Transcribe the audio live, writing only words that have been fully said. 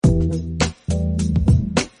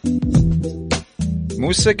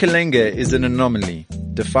Musa Kalenga is an anomaly.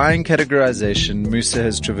 Defying categorization, Musa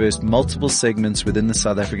has traversed multiple segments within the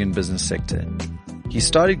South African business sector. He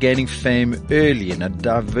started gaining fame early in a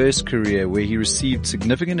diverse career where he received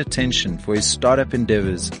significant attention for his startup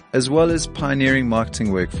endeavors as well as pioneering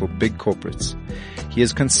marketing work for big corporates. He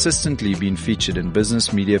has consistently been featured in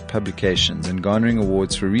business media publications and garnering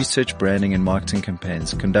awards for research, branding and marketing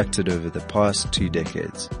campaigns conducted over the past 2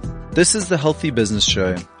 decades. This is the Healthy Business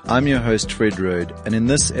Show. I'm your host, Fred Rode, and in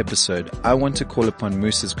this episode, I want to call upon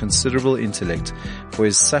Musa's considerable intellect for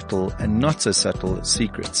his subtle and not so subtle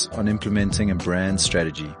secrets on implementing a brand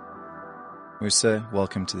strategy. Musa,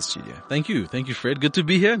 welcome to the studio. Thank you. Thank you, Fred. Good to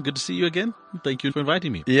be here. Good to see you again. Thank you for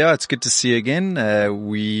inviting me. Yeah, it's good to see you again.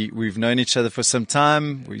 We've known each other for some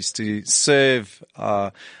time. We used to serve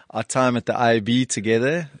our time at the IAB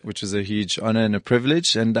together, which was a huge honor and a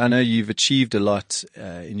privilege. And I know you've achieved a lot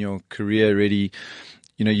in your career already.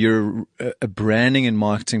 You know, you're a branding and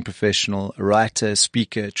marketing professional, a writer,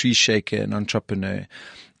 speaker, tree shaker, and entrepreneur.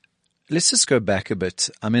 Let's just go back a bit.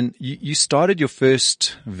 I mean, you started your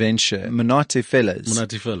first venture, Monate Fellas.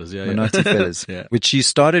 Monate Fellas, yeah. Monate Fellas, yeah. Which you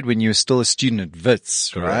started when you were still a student at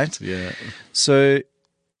Wits, right? Yeah. So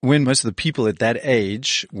when most of the people at that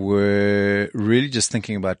age were really just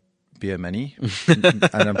thinking about beer money,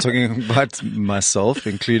 and I'm talking about myself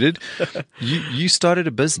included, you started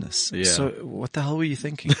a business. Yeah. So what the hell were you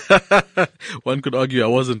thinking? One could argue I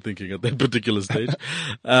wasn't thinking at that particular stage.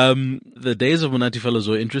 The days of Monate Fellas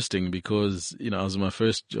were interesting because, you know, I was in my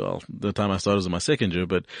the time I started was in my second year,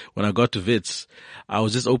 but when I got to Wits, I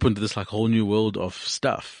was just open to this like whole new world of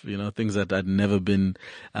stuff, you know, things that I'd never been,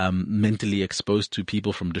 mentally exposed to,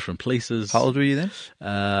 people from different places. How old were you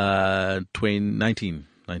then?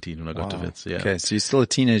 19 when I got to Wits. Yeah. Okay. So you're still a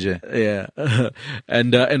teenager. Yeah.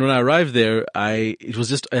 And when I arrived there, I think it was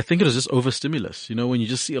just overstimulus. You know, when you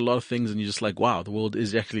just see a lot of things and you're just like, wow, the world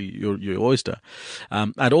is actually your oyster.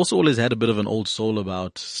 I'd also always had a bit of an old soul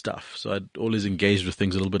about stuff. So I'd always engaged with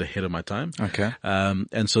things a little bit ahead of my time. Okay.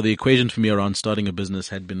 And so the equation for me around starting a business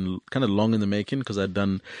had been kind of long in the making because I'd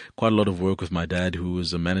done quite a lot of work with my dad, who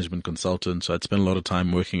was a management consultant. So I'd spent a lot of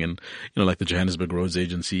time working in, you know, like the Johannesburg Roads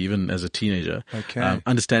Agency, even as a teenager. Okay.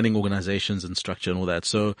 Understanding organizations and structure and all that.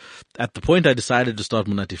 So at the point I decided to start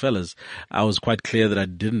Monate Fellas, I was quite clear that I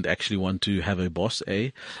didn't actually want to have a boss,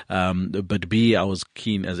 A. But B, I was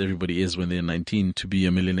keen, as everybody is when they're 19, to be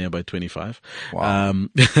a millionaire by 25. Wow.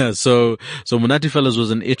 So Monate Fellas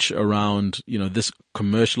was an itch around, you know, this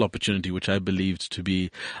commercial opportunity, which I believed to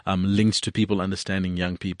be, linked to people understanding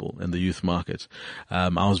young people and the youth market. I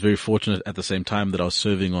was very fortunate at the same time that I was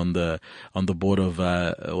serving on the board of,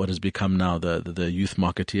 what has become now the Youth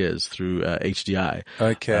Marketeers through HDI.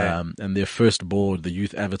 Okay. And their first board, the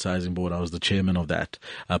Youth Advertising Board, I was the chairman of that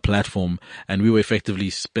platform. And we were effectively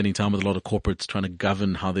spending time with a lot of corporates trying to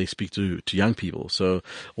govern how they speak to young people. So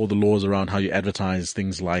all the laws around how you advertise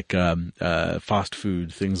things like fast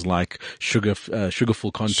food, things like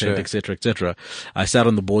sugarful content, Sure. et cetera, et cetera. I sat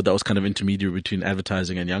on the board that was kind of intermediary between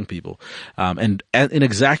advertising and young people. And in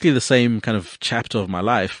exactly the same kind of chapter of my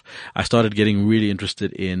life, I started getting really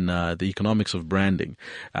interested in the economics of branding.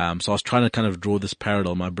 So I was trying to kind of draw this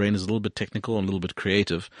parallel. My brain is a little bit technical and a little bit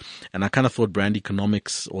creative. And I kind of thought brand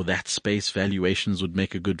economics or that space valuations would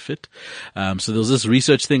make a good fit. So there was this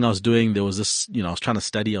research thing I was doing. There was this, you know, I was trying to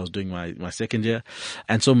study. I was doing my second year.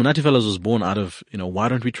 And so Monate Fellas was born out of, you know, why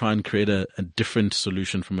don't we try and create a different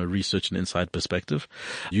solution from a research and insight perspective?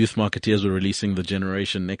 Youth Marketeers were releasing the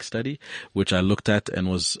Generation Next study, which I looked at and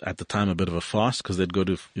was at the time a bit of a farce because they'd go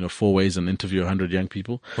to, you know, 4 ways and interview 100 young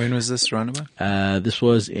people. When was this roundabout? This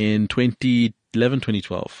was in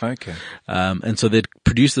 2012. Okay. And so they'd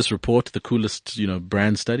produced this report, the coolest, you know,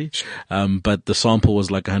 brand study. But the sample was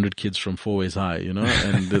like 100 kids from 4 ways high, you know,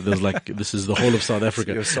 and there's like, this is the whole of South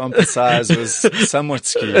Africa. Your sample size was somewhat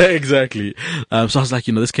skewed. Exactly. So I was like,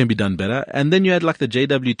 you know, this can be done better. And then you had like the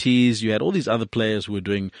JWTs, you had all these other players who were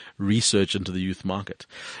doing research into the youth market.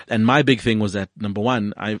 And my big thing was that, number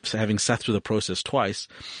one, having sat through the process twice,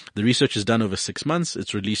 the research is done over 6 months.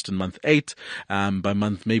 It's released in month 8. By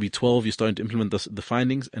month maybe 12, you're starting to implement the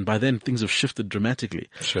findings, and by then things have shifted dramatically.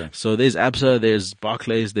 Sure. So there's ABSA, there's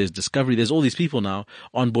Barclays, there's Discovery, there's all these people now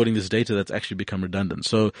onboarding this data that's actually become redundant.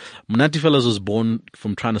 So Monate Fellas was born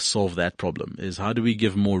from trying to solve that problem, is how do we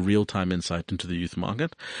give more real-time insight into the youth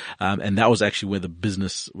market? And that was actually where the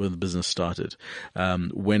business started.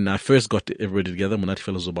 When I first got everybody together, Monate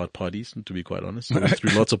Fellas was about parties, to be quite honest. So we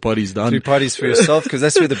threw lots of parties down. 3 parties for yourself, because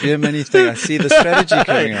that's where the beer money thing, I see the strategy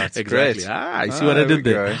coming out. It's exactly. Great. I see what I did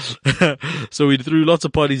there. So we threw lots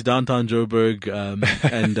of parties downtown Joburg,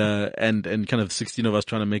 and kind of 16 of us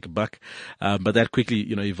trying to make a buck. But that quickly,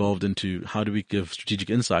 evolved into how do we give strategic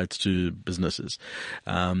insights to businesses?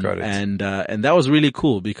 Got it. And that was really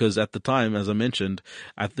cool because at the time, as I mentioned,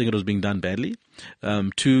 I think it was being done badly.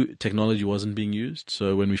 Two, technology wasn't being used.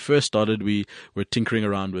 So when we first started, we were tinkering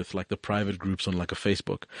around with like the private groups on like a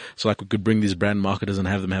Facebook. So like we could bring these brand marketers and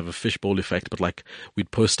have them have a fishbowl effect, but like we'd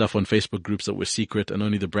post stuff on Facebook groups that were secret and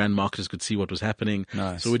only the brand marketers could see what was happening.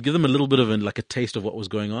 Nice. So we'd give them a little bit of a taste of what was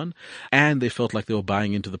going on, and they felt like they were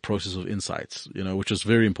buying into the process of insights, which was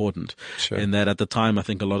very important. Sure. In that at the time, I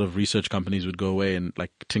think a lot of research companies would go away and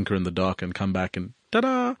like tinker in the dark and come back and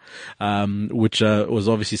ta-da, which was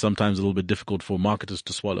obviously sometimes a little bit difficult for marketers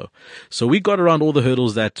to swallow. So we got around all the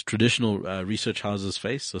hurdles that traditional research houses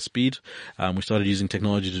face. So speed, we started using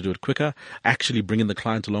technology to do it quicker, actually bringing the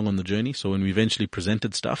client along on the journey. So when we eventually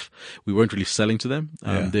presented stuff, we weren't really selling to them.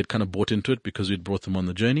 They'd kind of bought into it because we'd brought them on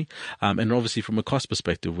the journey. And obviously from a cost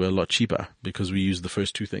perspective, we're a lot cheaper because we used the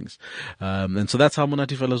first two things. And so that's how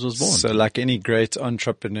Monate Fellows was born. So like any great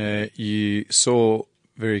entrepreneur, you saw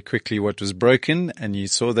very quickly what was broken and you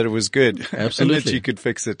saw that it was good. Absolutely. And that you could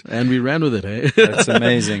fix it. And we ran with it, hey? That's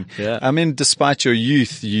amazing. Yeah. I mean, despite your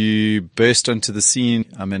youth, you burst onto the scene.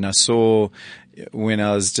 I mean, I saw when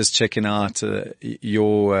I was just checking out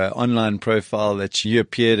your online profile that you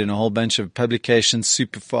appeared in a whole bunch of publications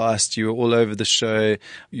super fast. You were all over the show.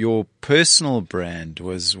 Your personal brand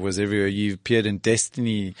was everywhere. You appeared in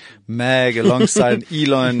Destiny Mag alongside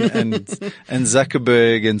Elon and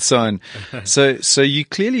Zuckerberg and so on. So you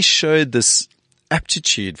clearly showed this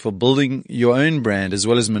aptitude for building your own brand as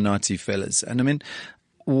well as Monate Fellows. And I mean,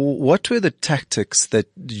 what were the tactics that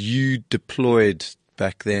you deployed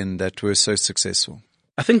back then that were so successful?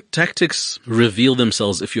 I think tactics reveal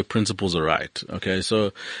themselves if your principles are right. Okay.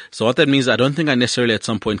 So what that means, I don't think I necessarily at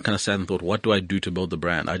some point kind of sat and thought, what do I do to build the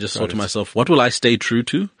brand? I just thought to myself, what will I stay true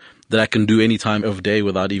to that I can do any time of day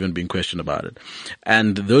without even being questioned about it?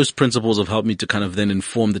 And those principles have helped me to kind of then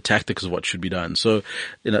inform the tactics of what should be done. So,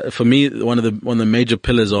 for me, one of the major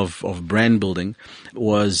pillars of brand building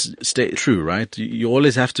was stay true, right? You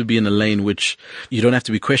always have to be in a lane which you don't have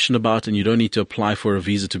to be questioned about, and you don't need to apply for a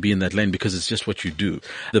visa to be in that lane because it's just what you do.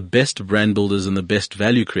 The best brand builders and the best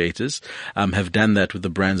value creators have done that with the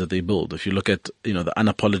brands that they build. If you look at, the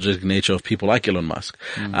unapologetic nature of people like Elon Musk,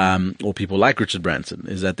 or people like Richard Branson,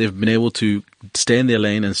 is that they've been able to stay in their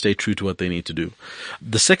lane and stay true to what they need to do.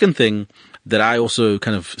 The second thing that I also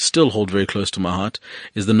kind of still hold very close to my heart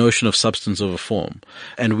is the notion of substance over form.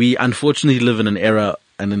 And we unfortunately live in an era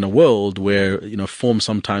and in a world where, form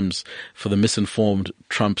sometimes for the misinformed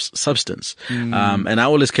trumps substance. And I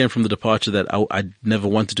always came from the departure that I never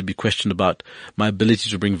wanted to be questioned about my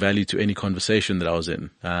ability to bring value to any conversation that I was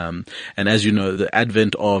in. And as you know, the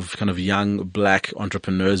advent of kind of young black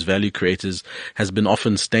entrepreneurs, value creators has been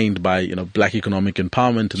often stained by, black economic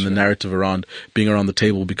empowerment and the narrative around being around the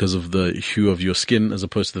table because of the hue of your skin as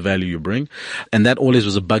opposed to the value you bring. And that always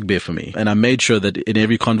was a bugbear for me. And I made sure that in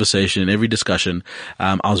every conversation, in every discussion,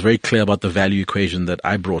 I was very clear about the value equation that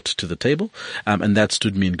I brought to the table, and that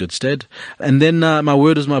stood me in good stead. And then my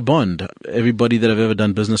word is my bond. Everybody that I've ever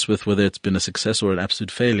done business with, whether it's been a success or an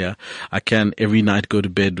absolute failure, I can every night go to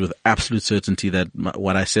bed with absolute certainty that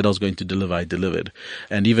what I said I was going to deliver, I delivered.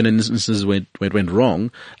 And even in instances where it went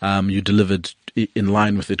wrong, you delivered in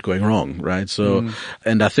line with it going wrong, right? So,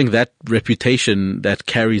 and I think that reputation that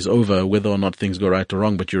carries over whether or not things go right or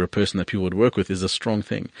wrong, but you're a person that people would work with is a strong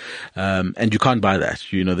thing. And you can't buy that.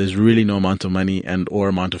 There's really no amount of money or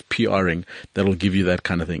amount of PRing that'll give you that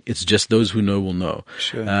kind of thing. It's just those who know will know.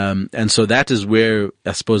 Sure. And so that is where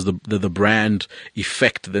I suppose the brand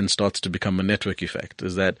effect then starts to become a network effect,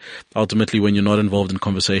 is that ultimately when you're not involved in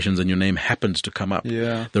conversations and your name happens to come up,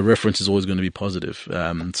 the reference is always going to be positive.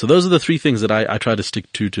 So those are the three things that I try to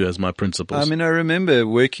stick to as my principles. I mean, I remember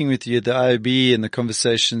working with you at the IOB and the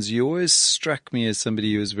conversations. You always struck me as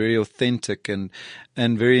somebody who was very authentic and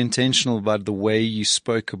very intentional about the way you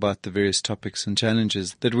spoke about the various topics and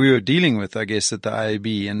challenges that we were dealing with, I guess, at the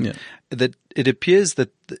IOB. And that it appears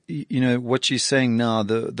that, what you're saying now,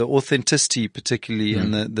 the authenticity particularly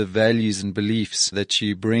and the values and beliefs that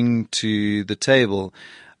you bring to the table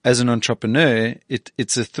as an entrepreneur,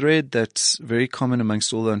 it's a thread that's very common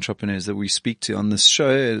amongst all the entrepreneurs that we speak to on this show,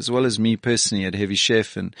 as well as me personally at Heavy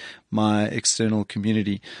Chef and my external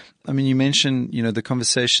community. I mean, you mentioned, the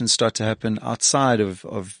conversations start to happen outside of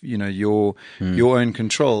your own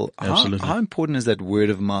control. Absolutely. How important is that word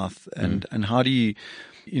of mouth and how do you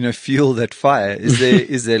fuel that fire?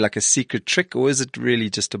 Is there like a secret trick, or is it really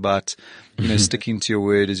just about, sticking to your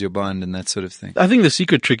word as your bond and that sort of thing? I think the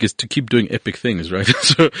secret trick is to keep doing epic things, right?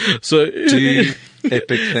 So do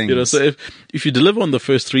epic things. So if you deliver on the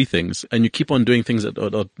first three things and you keep on doing things that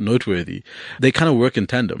are noteworthy, they kind of work in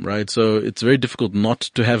tandem, right? So it's very difficult not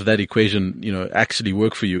to have that equation, actually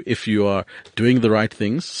work for you if you are doing the right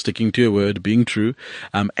things, sticking to your word, being true,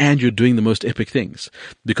 and you're doing the most epic things.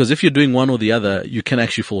 Because if you're doing one or the other, you can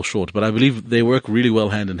actually fall short. But I believe they work really well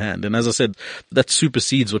hand in hand. And as I said, that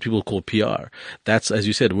supersedes what people call PR. That's, as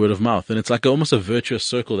you said, word of mouth. And it's like almost a virtuous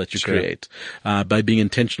circle that you create by being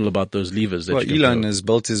intentional about those levers. That Elon has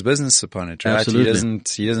built his business upon it, right? Absolutely.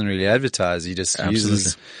 He doesn't really advertise. He just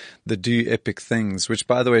uses the do epic things, which,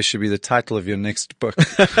 by the way, should be the title of your next book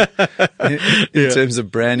in terms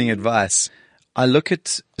of branding advice. I look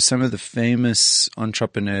at some of the famous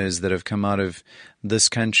entrepreneurs that have come out of this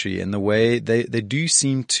country and the way they do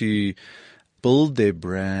seem to build their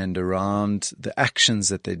brand around the actions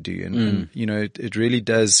that they do. And it really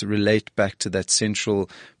does relate back to that central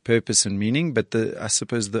purpose and meaning, but I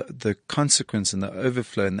suppose the consequence and the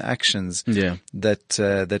overflow and the actions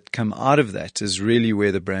that come out of that is really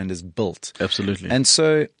where the brand is built. Absolutely. And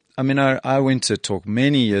so, I went to a talk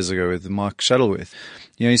many years ago with Mark Shuttleworth.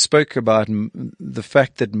 He spoke about the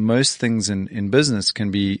fact that most things in business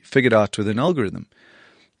can be figured out with an algorithm,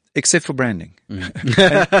 except for branding.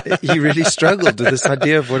 And he really struggled with this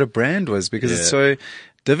idea of what a brand was because it's so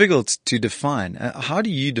difficult to define. How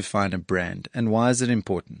do you define a brand, and why is it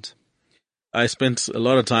important? I spent a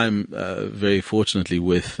lot of time, very fortunately,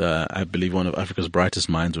 with, I believe, one of Africa's brightest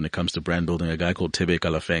minds when it comes to brand building, a guy called Thebe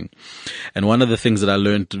Kalafeng. And one of the things that I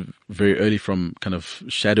learned very early from kind of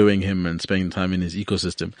shadowing him and spending time in his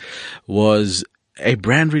ecosystem was a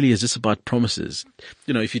brand really is just about promises.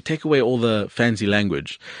 If you take away all the fancy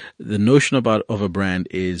language, the notion of a brand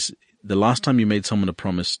is the last time you made someone a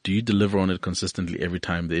promise, do you deliver on it consistently every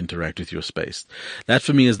time they interact with your space? That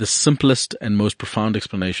for me is the simplest and most profound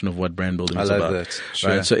explanation of what brand building is about. I love that. Sure.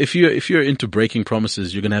 Right? So if you're into breaking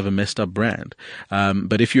promises, you're going to have a messed up brand.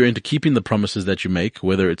 But if you're into keeping the promises that you make,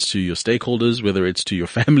 whether it's to your stakeholders, whether it's to your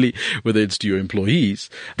family, whether it's to your employees,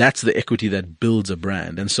 that's the equity that builds a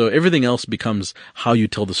brand. And so everything else becomes how you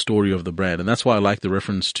tell the story of the brand. And that's why I like the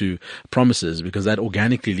reference to promises, because that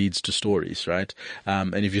organically leads to stories, right?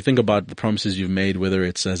 And if you think about the promises you've made, whether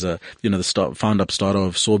it's as the starter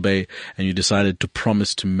of Sorbet, and you decided to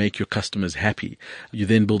promise to make your customers happy, you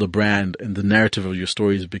then build a brand, and the narrative of your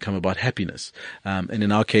stories become about happiness. And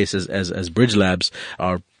in our case, as Bridge Labs,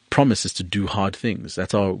 our promise is to do hard things.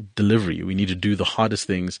 That's our delivery. We need to do the hardest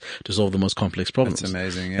things to solve the most complex problems. That's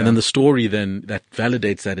amazing. Yeah. And then the story then that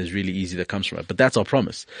validates that is really easy that comes from it. But that's our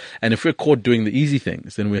promise. And if we're caught doing the easy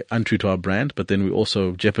things, then we're untrue to our brand, but then we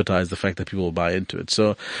also jeopardize the fact that people will buy into it.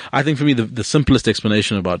 So I think for me, the simplest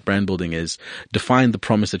explanation about brand building is define the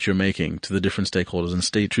promise that you're making to the different stakeholders and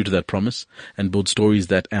stay true to that promise and build stories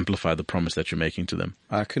that amplify the promise that you're making to them.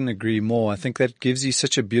 I couldn't agree more. I think that gives you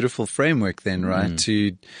such a beautiful framework then, right?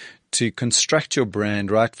 To construct your brand,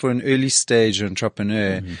 right, for an early stage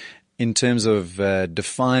entrepreneur in terms of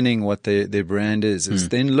defining what their brand is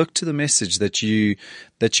then look to the message that you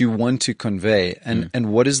want to convey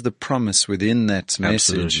and what is the promise within that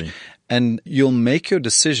message. Absolutely. And you'll make your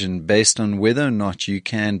decision based on whether or not you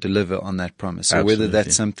can deliver on that promise, or whether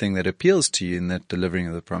that's something that appeals to you in that delivering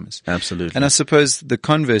of the promise. Absolutely. And I suppose the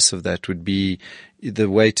converse of that would be the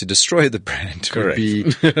way to destroy the brand would be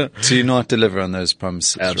to not deliver on those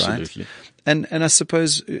promises. Absolutely. Right? And I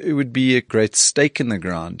suppose it would be a great stake in the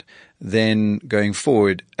ground then going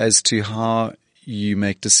forward as to how you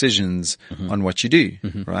make decisions on what you do,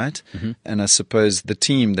 right? And I suppose the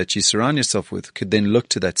team that you surround yourself with could then look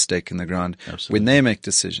to that stake in the ground when they make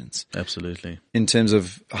decisions. Absolutely. In terms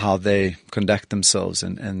of how they conduct themselves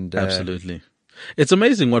and Absolutely. It's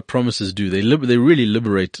amazing what promises do. They really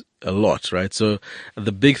liberate a lot, right? So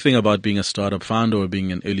the big thing about being a startup founder or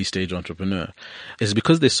being an early stage entrepreneur is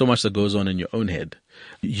because there's so much that goes on in your own head.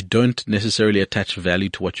 You don't necessarily attach value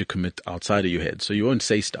to what you commit outside of your head. So you won't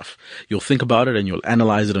say stuff. You'll think about it and you'll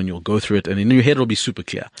analyze it and you'll go through it, and in your head it'll be super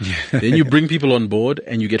clear. Then you bring people on board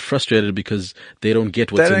and you get frustrated because they don't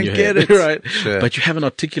get what's in your head. Right? Sure. But you haven't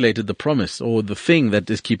articulated the promise or the thing that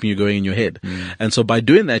is keeping you going in your head. And so by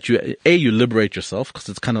doing that, you liberate yourself, because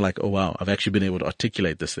it's kind of like, oh wow, I've actually been able to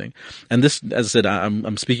articulate this thing. something. And this, as I said,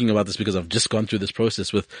 I'm speaking about this because I've just gone through this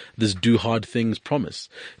process with this do hard things promise.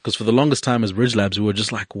 Because for the longest time as Bridge Labs, we were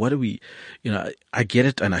just like, what do we, I get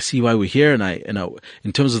it and I see why we're here. And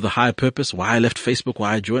in terms of the higher purpose, why I left Facebook,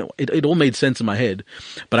 why I joined, it all made sense in my head,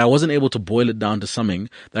 but I wasn't able to boil it down to something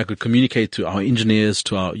that I could communicate to our engineers,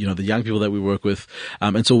 to our, the young people that we work with.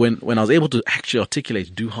 And so when I was able to actually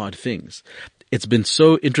articulate, do hard things, it's been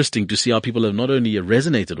so interesting to see how people have not only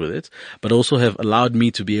resonated with it, but also have allowed me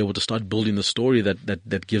to be able to start building the story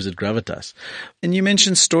that gives it gravitas. And you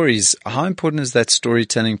mentioned stories. How important is that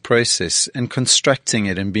storytelling process and constructing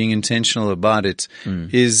it and being intentional about it?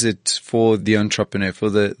 Is it for the entrepreneur, for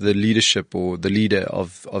the leadership or the leader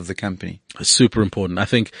of the company? It's super important. I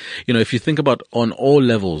think, if you think about on all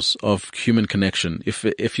levels of human connection, if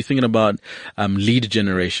you're thinking about lead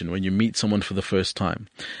generation, when you meet someone for the first time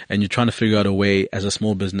and you're trying to figure out a way as a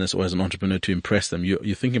small business or as an entrepreneur to impress them,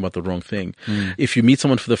 you're thinking about the wrong thing. If you meet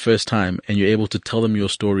someone for the first time and you're able to tell them your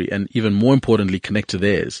story and even more importantly connect to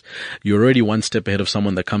theirs, you're already one step ahead of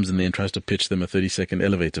someone that comes in there and tries to pitch them a 30-second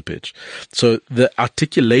elevator pitch. So the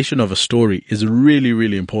articulation of a story is really,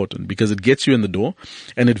 really important because it gets you in the door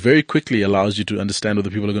and it very quickly allows you to understand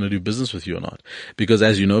whether people are going to do business with you or not. Because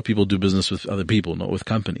as you know, people do business with other people, not with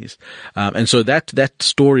companies. And so that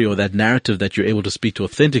story or that narrative that you're able to speak to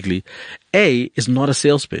authentically, is not a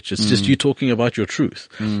sales pitch. It's just you talking about your truth.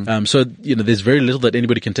 So, there's very little that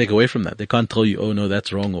anybody can take away from that. They can't tell you, oh no,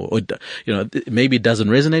 that's wrong. Or maybe it doesn't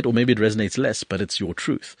resonate or maybe it resonates less, but it's your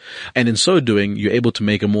truth. And in so doing, you're able to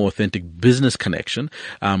make a more authentic business connection,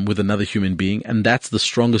 with another human being. And that's the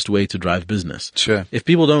strongest way to drive business. Sure. If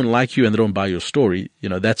people don't like you and they don't buy your story,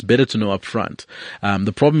 that's better to know up front.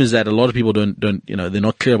 The problem is that a lot of people don't, they're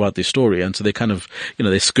not clear about their story. And so they kind of,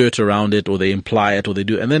 they skirt around it or they imply it or they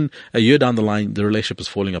do. And then a year down the line, the relationship is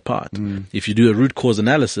falling apart. If you do a root cause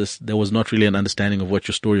analysis, there was not really an understanding of what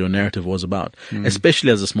your story or narrative was about,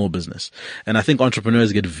 especially as a small business. And I think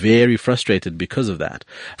entrepreneurs get very frustrated because of that.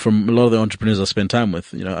 From a lot of the entrepreneurs I spend time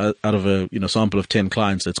with, out of a, sample of 10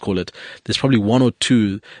 clients, let's call it, there's probably one or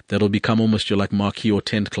two that'll become almost your like marquee or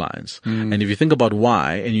tent clients. And if you think about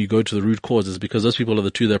why and you go to the root cause, it's because those people are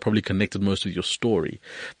the two that are probably connected most with your story.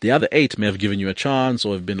 The other 8 may have given you a chance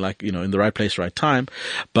or have been like, in the right place, right time.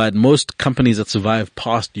 But most companies that survive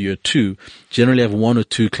past year 2 generally have 1 or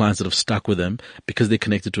 2 clients that have stuck with them because they're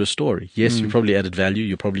connected to a story. Yes, you probably added value.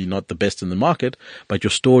 You're probably not the best in the market, but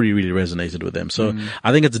your story really resonated with them. So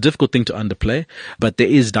I think it's a difficult thing to underplay, but there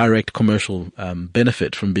is direct commercial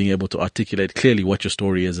benefit from being able to articulate clearly what your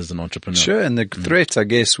story is as an entrepreneur. Sure. And the threat, I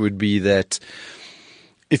guess, would be that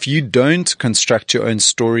if you don't construct your own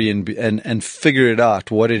story and figure it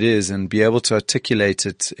out what it is and be able to articulate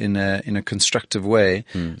it in a constructive way,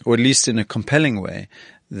 or at least in a compelling way,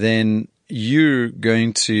 then you're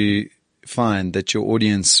going to find that your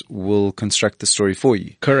audience will construct the story for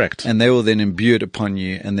you. Correct. And they will then imbue it upon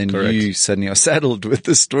you, and then you suddenly are saddled with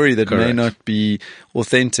the story that may not be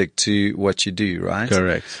authentic to what you do, right?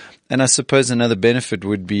 Correct. And I suppose another benefit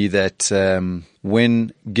would be that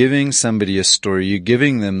when giving somebody a story, you're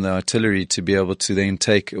giving them the artillery to be able to then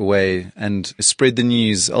take away and spread the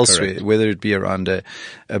news elsewhere, whether it be around a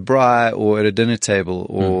braai or at a dinner table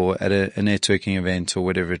or at a networking event or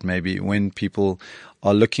whatever it may be. When people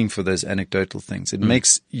are looking for those anecdotal things, it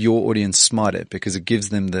makes your audience smarter because it gives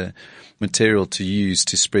them the material to use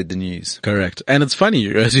to spread the news. Correct. And it's funny,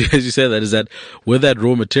 as you say that, is that with that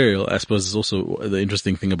raw material, I suppose it's also the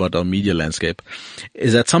interesting thing about our media landscape,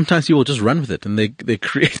 is that sometimes people just run with it and they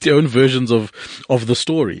create their own versions of the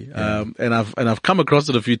story. And I've come across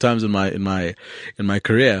it a few times in my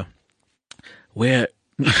career where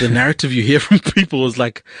the narrative you hear from people is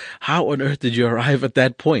like, how on earth did you arrive at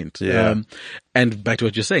that point? And back to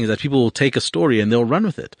what you're saying is that people will take a story and they'll run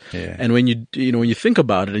with it. And when you think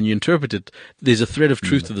about it and you interpret it, there's a thread of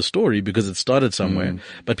truth to the story because it started somewhere,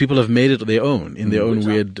 but people have made it their own in their own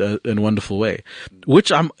weird and wonderful way,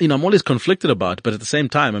 which I'm always conflicted about. But at the same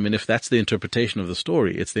time, I mean, if that's the interpretation of the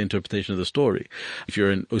story, it's the interpretation of the story. If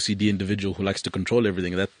you're an OCD individual who likes to control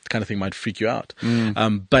everything, that kind of thing might freak you out.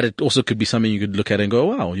 But it also could be something you could look at and go,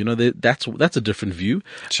 wow, that's a different view,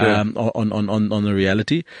 on the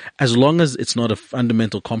reality, as long as it's not a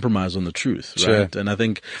fundamental compromise on the truth, right? And I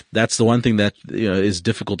think that's the one thing that is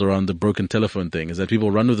difficult around the broken telephone thing, is that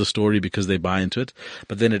people run with the story because they buy into it,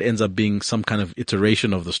 but then it ends up being some kind of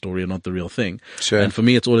iteration of the story and not the real thing. And for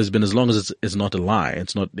me, it's always been, as long as it's not a lie,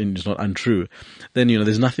 it's not untrue, then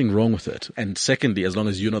there's nothing wrong with it. And secondly, as long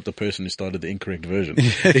as you're not the person who started the incorrect version,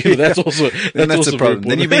 that's also a problem.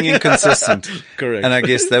 Then you're being inconsistent. Correct. And I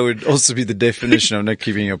guess that would also be the definition of not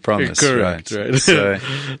keeping your promise. Correct. Right. So,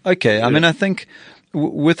 okay. I mean, I think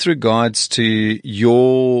with regards to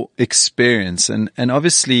your experience, and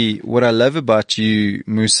obviously what I love about you,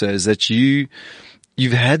 Musa, is that you've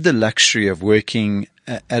had the luxury of working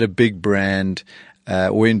at a big brand,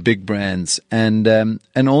 or in big brands, and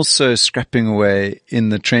also scrapping away in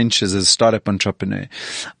the trenches as a startup entrepreneur.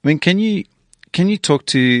 I mean, can you talk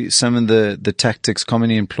to some of the tactics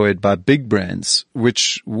commonly employed by big brands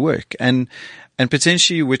which work and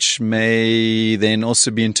potentially which may then also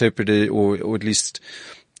be interpreted or at least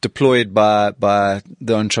deployed by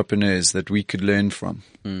the entrepreneurs that we could learn from?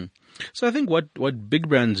 So I think what big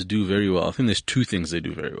brands do very well, I think there's two things they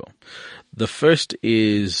do very well. The first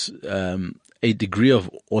is a degree of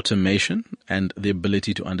automation and the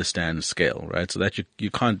ability to understand scale, right? So that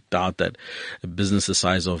you can't doubt that a business the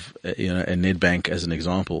size of, a Nedbank, as an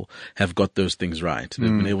example, have got those things right.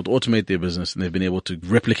 They've been able to automate their business and they've been able to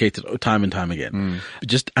replicate it time and time again.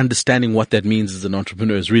 Just understanding what that means as an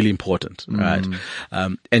entrepreneur is really important, right?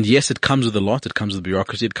 And yes, it comes with a lot. It comes with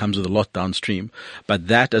bureaucracy. It comes with a lot downstream. But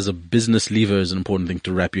that as a business lever is an important thing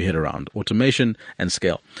to wrap your head around: automation and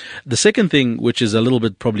scale. The second thing, which is a little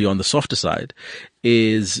bit probably on the softer side,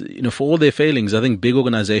 is, for all their failings, I think big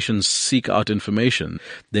organizations seek out information.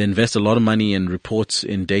 They invest a lot of money in reports,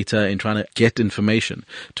 in data, in trying to get information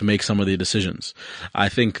to make some of their decisions. I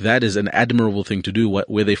think that is an admirable thing to do.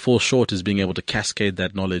 Where they fall short is being able to cascade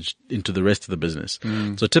that knowledge into the rest of the business.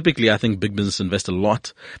 So typically, I think big business invest a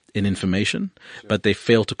lot in information, but they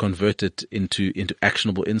fail to convert it into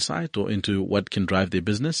actionable insight or into what can drive their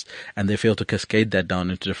business, and they fail to cascade that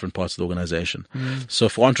down into different parts of the organization. So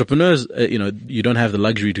for entrepreneurs, you don't have the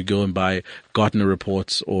luxury to go and buy Gartner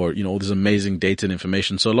reports or, all this amazing data and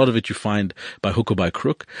information. So a lot of it you find by hook or by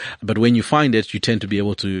crook. But when you find it, you tend to be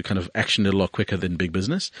able to kind of action it a lot quicker than big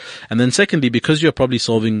business. And then secondly, because you're probably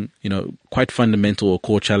solving, quite fundamental or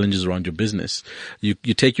core challenges around your business, you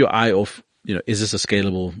take your eye off, is this a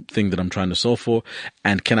scalable thing that I'm trying to solve for?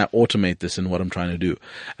 And can I automate this in what I'm trying to do?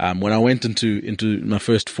 When I went into my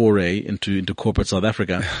first foray into corporate South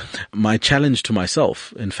Africa, my challenge to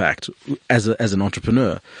myself, in fact, as an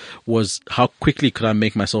entrepreneur, was how quickly could I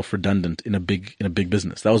make myself redundant in a big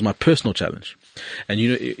business? That was my personal challenge. And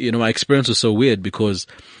my experience was so weird because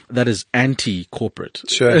that is anti-corporate.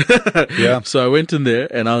 Sure. Yeah. So I went in there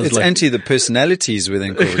and I was it's anti the personalities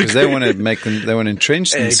within corporate because they want to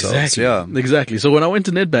entrench themselves. Exactly. Yeah. Exactly. So when I went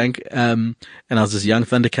to Nedbank, and I was this young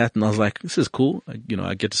Thundercat, and I was like, this is cool.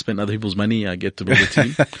 I get to spend other people's money. I get to build a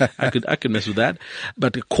team. I could mess with that.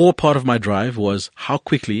 But the core part of my drive was how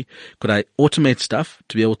quickly could I automate stuff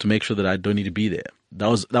to be able to make sure that I don't need to be there. That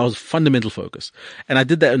was fundamental focus. And I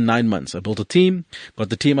did that in 9 months. I built a team, got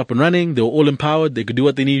the team up and running. They were all empowered. They could do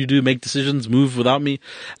what they needed to do, make decisions, move without me.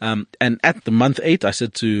 And at the month 8, I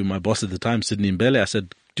said to my boss at the time, Sydney Mbele, I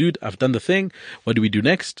said, dude, I've done the thing. What do we do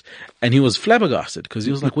next? And he was flabbergasted because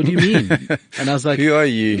he was like, what do you mean? And I was like, who are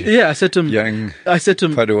you? Yeah, I said to him, Padawan. I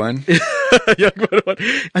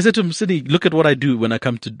said to him, Sydney, look at what I do when I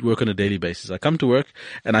come to work on a daily basis. I come to work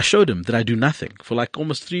and I showed him that I do nothing for like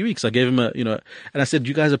almost 3 weeks. I gave him and I said,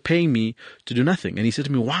 you guys are paying me to do nothing. And he said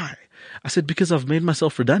to me, why? I said, because I've made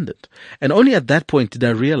myself redundant. And only at that point did I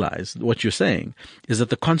realize what you're saying is that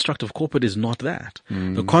the construct of corporate is not that.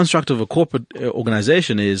 The construct of a corporate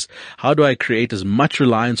organization is how do I create as much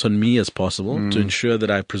reliance on me as possible to ensure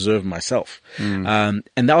that I preserve myself. And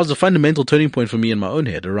that was a fundamental turning point for me in my own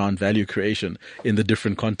head around value creation in the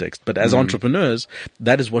different contexts. But as entrepreneurs,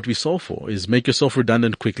 that is what we solve for, is make yourself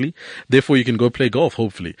redundant quickly. Therefore, you can go play golf,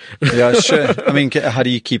 hopefully. Yeah, sure. I mean, how do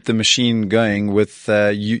you keep the machine going with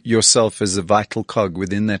yourself as a vital cog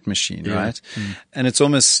within that machine, right? And it's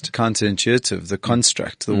almost counterintuitive, the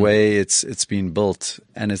construct, the way it's been built.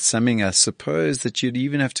 And it's something I suppose that you'd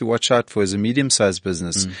even have to watch out for as a medium-sized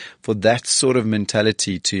business for that sort of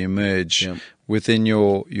mentality to emerge within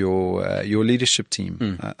your leadership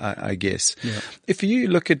team, I guess. Yeah. If you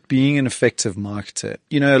look at being an effective marketer,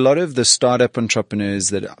 a lot of the startup entrepreneurs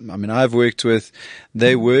that I've worked with,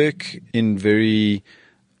 they work in very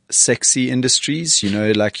sexy industries,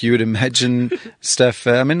 like you would imagine stuff.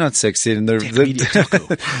 Not sexy in the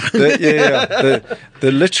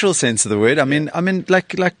literal sense of the word. I mean,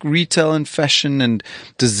 like retail and fashion and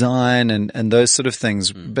design and those sort of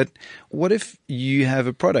things. But what if you have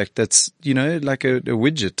a product that's, like a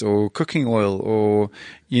widget or cooking oil or,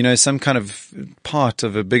 some kind of part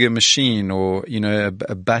of a bigger machine or,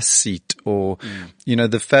 a bus seat or,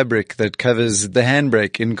 the fabric that covers the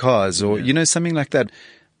handbrake in cars or, something like that.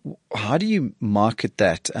 How do you market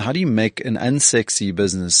that? How do you make an unsexy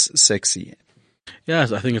business sexy?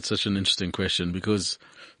 Yes, I think it's such an interesting question because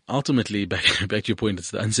ultimately, back to your point,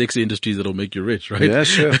 it's the unsexy industries that'll make you rich, right? Yeah,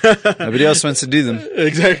 sure. Nobody else wants to do them.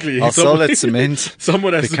 Exactly. I'll sell that cement.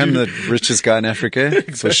 Someone has become to the richest guy in Africa,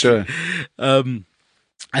 for sure.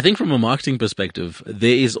 I think from a marketing perspective,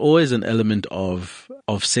 there is always an element of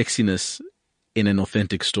sexiness in an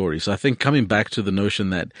authentic story. So I think coming back to the notion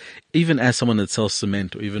that even as someone that sells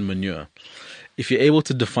cement or even manure, if you're able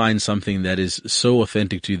to define something that is so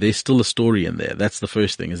authentic to you, there's still a story in there. That's the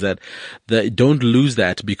first thing, is that don't lose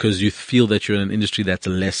that because you feel that you're in an industry that's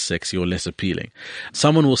less sexy or less appealing.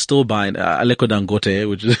 Someone will still buy Aliko Dangote,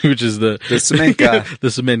 which is the cement guy. The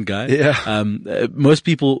cement guy. Yeah. Most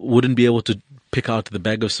people wouldn't be able to pick out the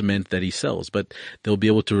bag of cement that he sells, but they'll be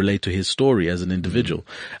able to relate to his story as an individual.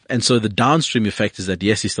 And so the downstream effect is that,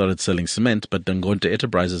 yes, he started selling cement, but Dangote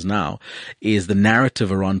Enterprises now is the narrative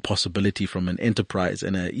around possibility from an enterprise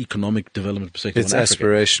and an economic development perspective. It's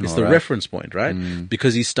aspirational. It's the reference point, right?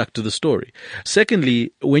 Because he's stuck to the story.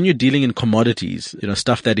 Secondly, when you're dealing in commodities,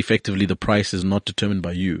 stuff that effectively the price is not determined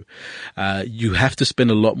by you, you have to spend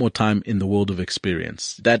a lot more time in the world of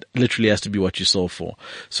experience. That literally has to be what you solve for.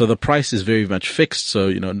 So the price is very much fixed.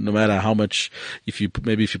 So, no matter how much, if you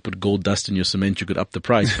put gold dust in your cement, you could up the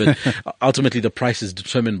price. But ultimately the price is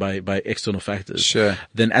determined by external factors. Sure.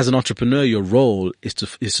 Then as an entrepreneur, your role is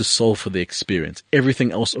to solve for the experience,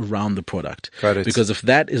 everything else around the product. Got it. Because if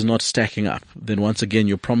that is not stacking up, then once again,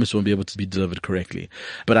 your promise won't be able to be delivered correctly.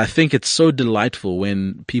 But I think it's so delightful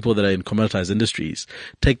when people that are in commoditized industries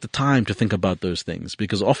take the time to think about those things,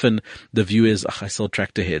 because often the view is, I sell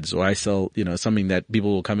tractor heads, or I sell, something that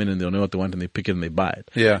people will come in and they'll know what they want and they pick it and they buy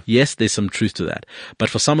it. Yeah. Yes, there's some truth to that. But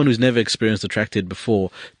for someone who's never experienced a tractor head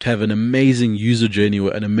before, to have an amazing user journey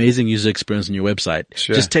or an amazing user experience on your website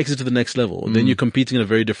just takes it to the next level. Then you're competing in a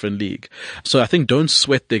very different league. So I think don't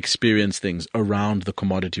sweat the experience things around the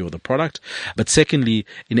commodity or the product. But secondly,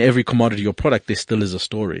 in every commodity or product, there still is a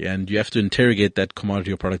story, and you have to interrogate that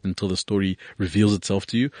commodity or product until the story reveals itself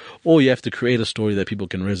to you, or you have to create a story that people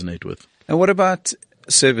can resonate with. And what about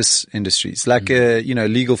service industries, like a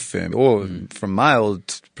legal firm, or from my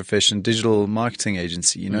old profession, digital marketing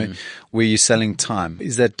agency, where you're selling time?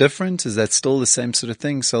 Is that different? Is that still the same sort of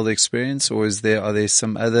thing, sell the experience, or are there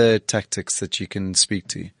some other tactics that you can speak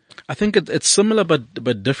to? I think it's similar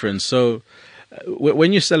but different. So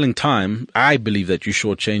when you're selling time, I believe that you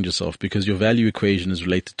shortchange yourself, because your value equation is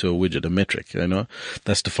related to a widget, a metric,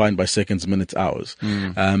 that's defined by seconds, minutes, hours.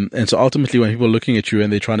 And so ultimately when people are looking at you and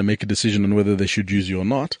they're trying to make a decision on whether they should use you or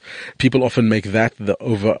not, people often make that the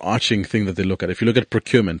overarching thing that they look at. If you look at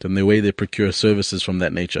procurement and the way they procure services from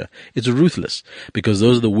that nature, it's ruthless, because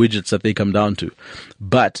those are the widgets that they come down to.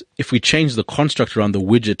 But if we change the construct around the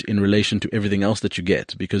widget in relation to everything else that you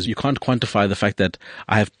get, because you can't quantify the fact that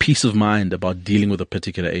I have peace of mind about dealing with a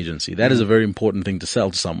particular agency. That is a very important thing to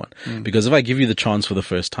sell to someone. Because if I give you the chance for the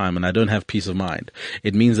first time and I don't have peace of mind,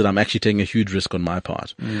 it means that I'm actually taking a huge risk on my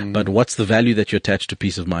part. But what's the value that you attach to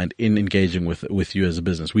peace of mind in engaging with you as a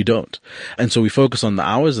business? We don't. And so we focus on the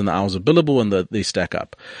hours, and the hours are billable, and they stack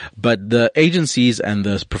up. But the agencies and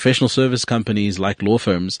the professional service companies like law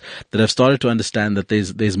firms that have started to understand that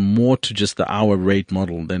there's more to just the hour rate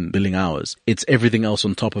model than billing hours. It's everything else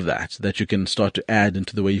on top of that you can start to add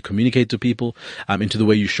into the way you communicate to people, into the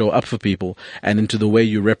way you show up for people, and into the way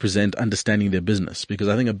you represent understanding their business. Because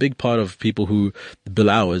I think a big part of people who bill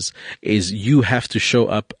hours is you have to show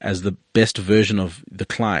up as the best version of the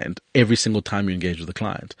client every single time you engage with the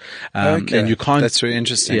client. Okay. And you can't, that's very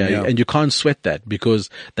interesting. Yeah, and you can't sweat that, because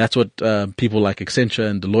that's what people like Accenture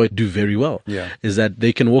and Deloitte do very well. Yeah. Is that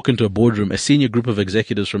they can walk into a boardroom, a senior group of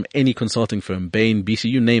executives from any consulting firm, Bain, BC,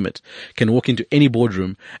 you name it, can walk into any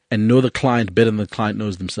boardroom and know the client better than the client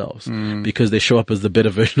knows themselves, because they show up as the better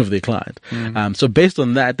version of their client. So based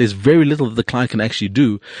on that, there's very little that the client can actually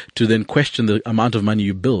do to then question the amount of money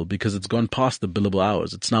you bill, because it's gone past the billable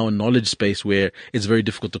hours. It's now a knowledge space where it's very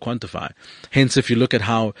difficult to quantify. Hence, if you look at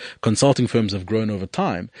how consulting firms have grown over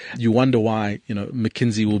time, you wonder why,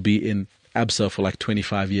 McKinsey will be in ABSA for like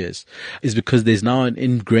 25 years, is because there's now an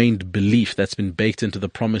ingrained belief that's been baked into the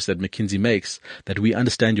promise that McKinsey makes, that we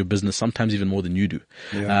understand your business sometimes even more than you do.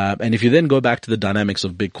 Yeah. And if you then go back to the dynamics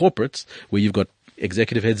of big corporates, where you've got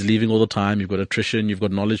executive heads leaving all the time, you've got attrition, you've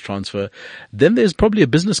got knowledge transfer, then there's probably a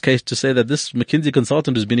business case to say that this McKinsey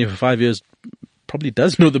consultant who's been here for 5 years probably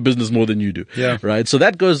does know the business more than you do. Yeah. Right. So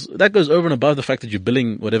that goes over and above the fact that you're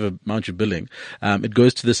billing whatever amount you're billing. It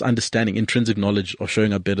goes to this understanding, intrinsic knowledge of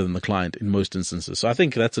showing up better than the client in most instances. So I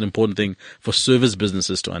think that's an important thing for service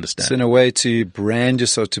businesses to understand. So in a way, to brand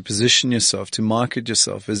yourself, to position yourself, to market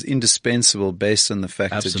yourself is indispensable based on the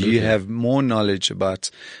fact Absolutely. that you have more knowledge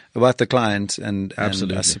about the client and I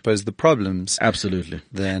suppose the problems. Absolutely.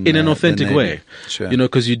 Than, in an authentic way. Sure.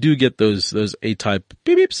 Because you do get those A-type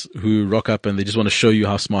beep beeps who rock up and they just want to show you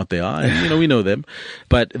how smart they are. And, we know them.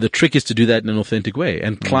 But the trick is to do that in an authentic way.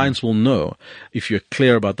 And clients will know if you're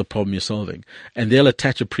clear about the problem you're solving. And they'll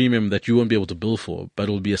attach a premium that you won't be able to bill for, but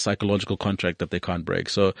it'll be a psychological contract that they can't break.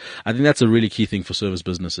 So I think that's a really key thing for service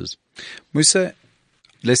businesses. Musa,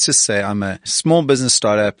 let's just say I'm a small business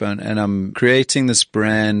startup and I'm creating this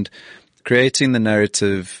brand, creating the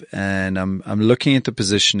narrative, and I'm looking at the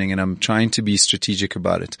positioning and I'm trying to be strategic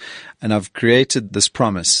about it. And I've created this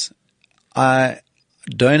promise. I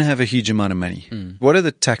don't have a huge amount of money. What are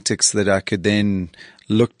the tactics that I could then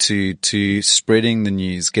look to spreading the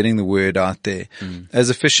news, getting the word out there as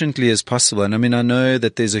efficiently as possible? And I mean, I know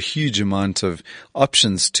that there's a huge amount of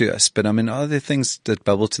options to us, but I mean, are there things that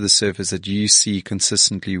bubble to the surface that you see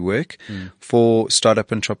consistently work for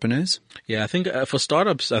startup entrepreneurs? Yeah, I think for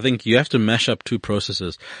startups, I think you have to mash up two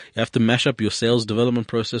processes. You have to mash up your sales development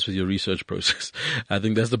process with your research process. I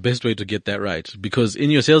think that's the best way to get that right, because in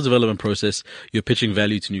your sales development process, you're pitching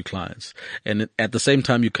value to new clients. And at the same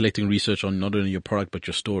time, you're collecting research on not only your product, but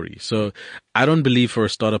your story. So I don't believe for a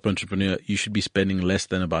startup entrepreneur, you should be spending less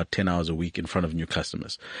than about 10 hours a week in front of new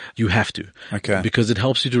customers. You have to. Okay. Because it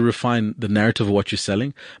helps you to refine the narrative of what you're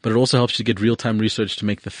selling, but it also helps you get real-time research to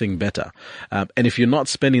make the thing better. And if you're not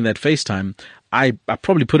spending that face time, I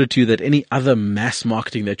probably put it to you that any other mass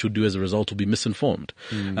marketing that you'll do as a result will be misinformed.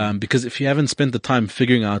 Because if you haven't spent the time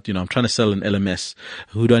figuring out, I'm trying to sell an LMS,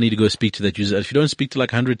 who do I need to go speak to that user? If you don't speak to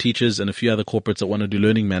like 100 teachers and a few other corporates that want to do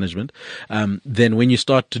learning management, then when you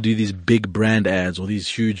start to do these big brand ads or these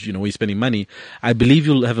huge, where you're spending money, I believe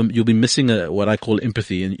you'll be missing what I call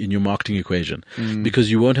empathy in your marketing equation, because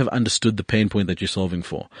you won't have understood the pain point that you're solving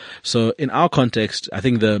for. So in our context, I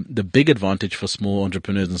think the big advantage for small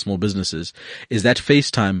entrepreneurs and small businesses is that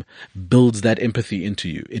FaceTime builds that empathy into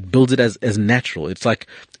you. It builds it as natural. It's like,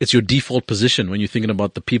 it's your default position when you're thinking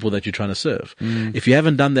about the people that you're trying to serve. If you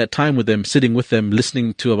haven't done that time with them, sitting with them,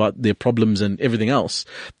 listening to about their problems and everything else,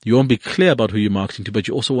 you won't be clear about who you're marketing to, but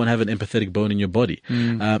you also won't have an empathetic bone in your body.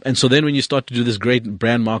 And so then when you start to do this great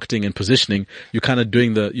brand marketing and positioning, you're kind of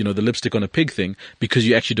doing the lipstick on a pig thing, because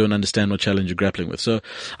you actually don't understand what challenge you're grappling with. So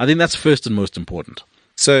I think that's first and most important.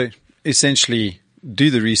 So essentially,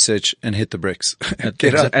 do the research and hit the bricks. At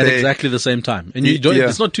exactly the same time. And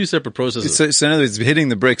it's not two separate processes. So in other words, hitting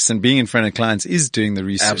the bricks and being in front of clients is doing the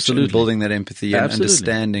research. Absolutely. And building that empathy and Absolutely.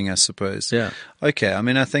 understanding, I suppose. Yeah. Okay. I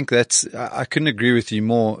mean, I think I couldn't agree with you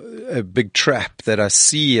more. A big trap that I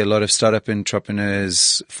see a lot of startup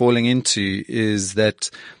entrepreneurs falling into is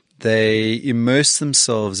that they immerse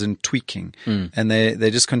themselves in tweaking, and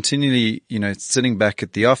they just continually, sitting back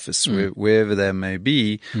at the office, wherever they may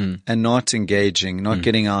be, and not engaging, not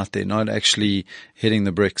getting out there, not actually hitting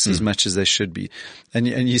the bricks as much as they should be. And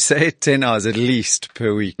you say 10 hours at least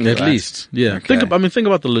per week. At right? least. Yeah. Okay. Think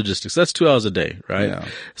about the logistics. That's 2 hours a day, right? Yeah.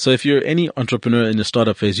 So if you're any entrepreneur in the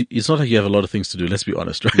startup phase, it's not like you have a lot of things to do. Let's be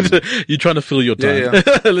honest, right? You're trying to fill your time. Yeah.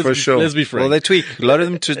 let's For sure. Let's be frank. Well, they tweak. A lot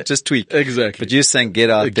of them just tweak. Exactly. But you're saying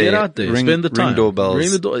get out there. Get out there. Spend the time. Ring doorbells.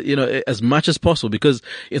 Ring the door, as much as possible, because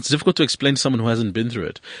it's difficult to explain to someone who hasn't been through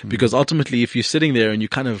it. Because ultimately, if you're sitting there and you're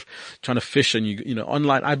kind of trying to fish and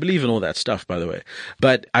online, I believe in all that stuff, by the way.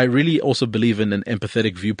 But I really also believe in an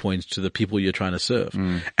empathetic viewpoint to the people you're trying to serve.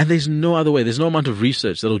 And there's no other way. There's no amount of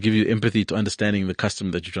research that'll give you empathy to understanding the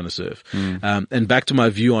customer that you're trying to serve. And back to my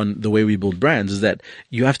view on the way we build brands is that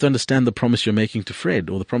you have to understand the promise you're making to Fred,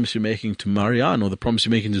 or the promise you're making to Marianne, or the promise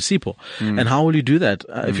you're making to Sipho. And how will you do that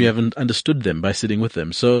if you haven't understood them by sitting with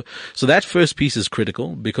them? So that first piece is critical,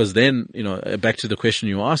 because then, back to the question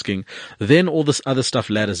you were asking, then all this other stuff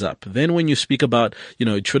ladders up. Then when you speak about,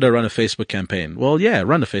 should I run a Facebook campaign? Well, yeah,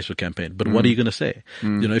 run a Facebook campaign, but what are you going to say?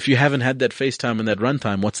 If you haven't had that FaceTime and that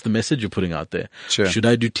runtime, what's the message you're putting out there? Sure. Should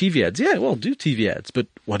I do TV ads? Yeah, well, do TV ads, but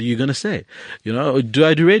what are you going to say? Do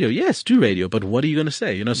I do radio? Yes, do radio, but what are you going to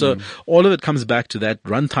say? So all of it comes back to that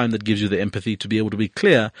runtime that gives you the empathy to be able to be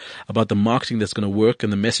clear about the marketing that's going to work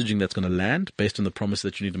and the messaging that's going to land based on the promise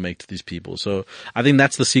that you need to make to these people. So I think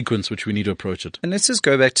that's the sequence which we need to approach it. And let's just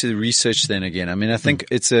go back to the research then again. I mean, I think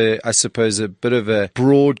it's I suppose a bit of a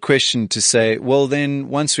broad question to say, well, then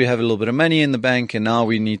once we have a little bit of money in the bank and now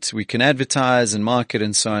we can advertise and market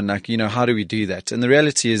and so on, like, how do we do that? And the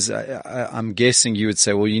reality is, I'm guessing you would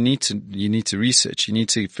say, well, you need to research. You need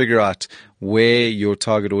to figure out where your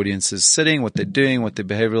target audience is sitting, what they're doing, what their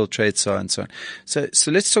behavioral traits are, and so on.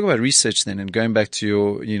 So let's talk about research then, and going back to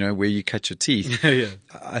your, where you cut your teeth. Yeah.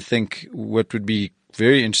 I think what would be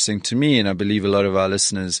very interesting to me, and I believe a lot of our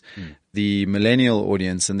listeners, the millennial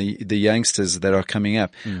audience and the youngsters that are coming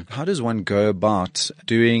up, how does one go about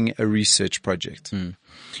doing a research project?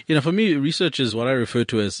 For me, research is what I refer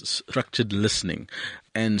to as structured listening.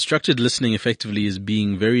 And structured listening effectively is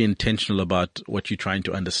being very intentional about what you're trying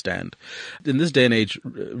to understand. In this day and age,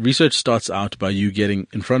 research starts out by you getting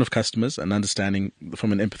in front of customers and understanding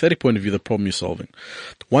from an empathetic point of view the problem you're solving.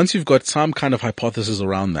 Once you've got some kind of hypothesis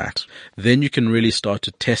around that, then you can really start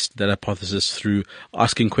to test that hypothesis through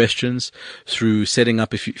asking questions, through setting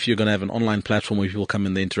up, if you're going to have an online platform where people come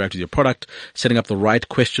and they interact with your product, setting up the right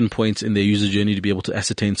question points in their user journey to be able to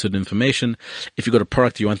ascertain certain information. If you've got a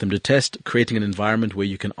product you want them to test, creating an environment where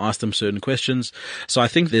you can ask them certain questions. So I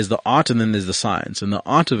think there's the art and then there's the science. And the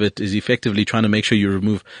art of it is effectively trying to make sure you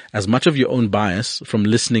remove as much of your own bias from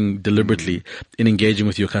listening deliberately in engaging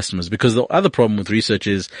with your customers. Because the other problem with research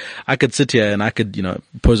is I could sit here and I could,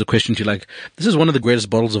 pose a question to you like, this is one of the greatest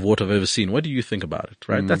bottles of water I've ever seen. What do you think about it?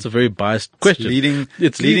 Right? That's a very biased question.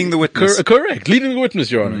 It's leading the witness. Correct. Leading the witness,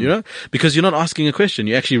 Your Honor, because you're not asking a question.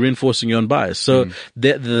 You're actually reinforcing your own bias. So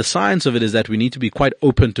the science of it is that we need to be quite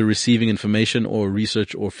open to receiving information or research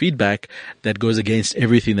or feedback that goes against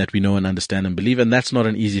everything that we know and understand and believe. And that's not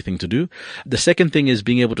an easy thing to do. The second thing is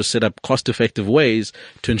being able to set up cost-effective ways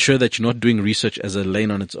to ensure that you're not doing research as a lane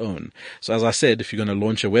on its own. So as I said, if you're going to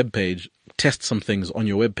launch a web page, test some things on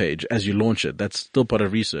your web page as you launch it. That's still part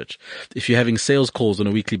of research. If you're having sales calls on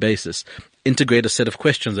a weekly basis, integrate a set of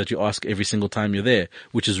questions that you ask every single time you're there,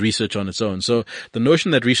 which is research on its own. So the notion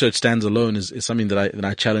that research stands alone is something that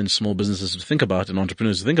I challenge small businesses to think about and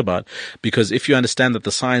entrepreneurs to think about, because if you understand that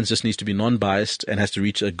the science just needs to be non-biased and has to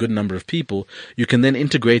reach a good number of people, you can then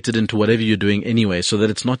integrate it into whatever you're doing anyway, so that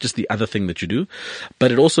it's not just the other thing that you do,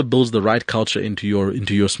 but it also builds the right culture into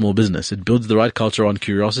your small business. It builds the right culture on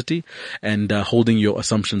curiosity and holding your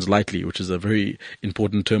assumptions lightly, which is a very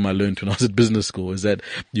important term I learned when I was at business school, is that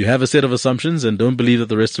you have a set of assumptions and don't believe that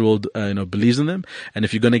the rest of the world believes in them. And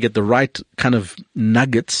if you're going to get the right kind of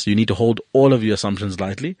nuggets, you need to hold all of your assumptions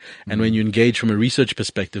lightly. And when you engage from a research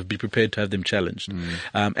perspective, be prepared to have them challenged.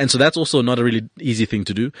 And so that's also not a really easy thing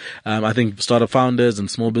to do. I think startup founders and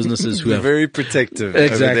small businesses who are very protective.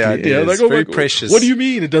 Exactly. Over the ideas. Very precious. What do you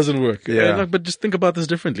mean it doesn't work? Yeah. But just think about this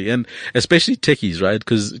differently. And especially techies, right?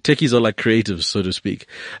 Because techies are like creatives, so to speak.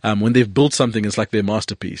 When they've built something, it's like their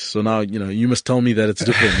masterpiece. So now, you must tell me that it's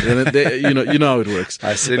different. And you know how it works.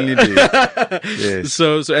 I certainly do. Yes.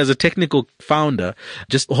 So as a technical founder,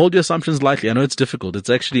 just hold your assumptions lightly. I know it's difficult. It's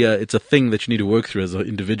actually it's a thing that you need to work through as an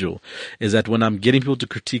individual, is that when I'm getting people to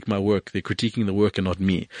critique my work, they're critiquing the work and not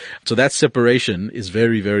me. So that separation is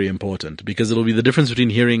very, very important, because it'll be the difference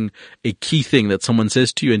between hearing a key thing that someone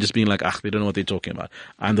says to you and just being like, they don't know what they're talking about.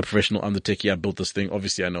 I'm the professional, I'm the techie, I built this thing.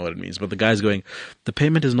 Obviously I know what it means. But the guy's going, the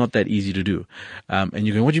payment is not that easy to do. And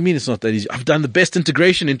you're going, what do you mean it's not that easy? I've done the best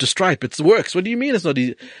integration into Stripe. It works. What do you mean it's not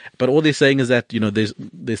easy? But all they're saying is that,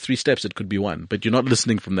 there's 3 steps. It could be 1, but you're not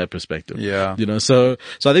listening from that perspective. Yeah. So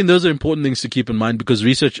I think those are important things to keep in mind, because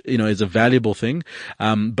research, is a valuable thing.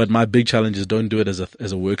 But my big challenge is don't do it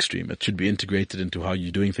as a work stream. It should be integrated into how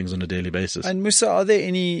you're doing things on a daily basis. And Musa, are there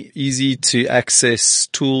any easy to access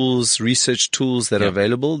tools, research tools that are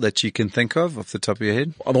available that you can think of off the top of your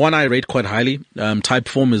head? The one I rate quite highly,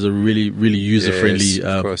 Typeform is a really, really user-friendly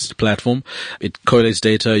platform. It collates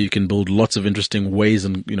data. You can build lots of interesting ways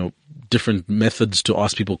and, different methods to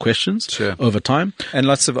ask people questions over time. And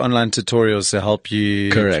lots of online tutorials to help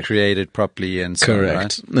you create it properly and so on,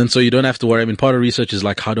 right? And so you don't have to worry. I mean, part of research is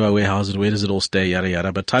like, how do I warehouse it? Where does it all stay? Yada,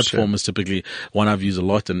 yada. But Typeform is typically one I've used a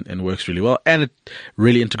lot and works really well. And it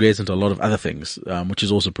really integrates into a lot of other things, which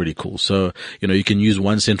is also pretty cool. So, you can use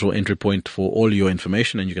one central entry point for all your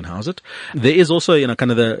information and you can house it. There is also,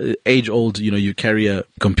 kind of the age old, you carry a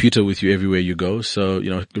computer with you everywhere you go. So,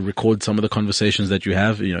 record some of the conversations that you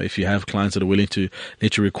have. If you have have clients that are willing to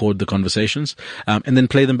let you record the conversations, and then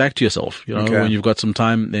play them back to yourself. You know, when you've got some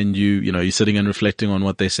time, then you're sitting and reflecting on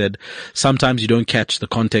what they said. Sometimes you don't catch the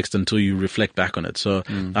context until you reflect back on it. So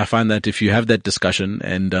I find that if you have that discussion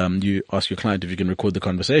and you ask your client if you can record the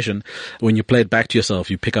conversation, when you play it back to yourself,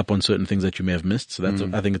 you pick up on certain things that you may have missed. So that's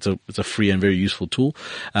I think it's a free and very useful tool.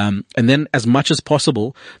 And then as much as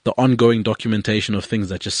possible, the ongoing documentation of things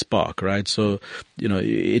that just spark, right? So,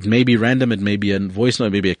 it may be random, it may be a voice note,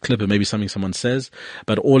 it may be a clip, it may be something someone says,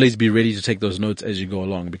 but always be ready to take those notes as you go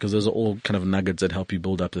along, because those are all kind of nuggets that help you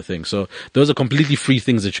build up the thing. So those are completely free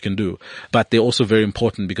things that you can do, but they're also very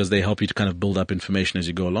important because they help you to kind of build up information as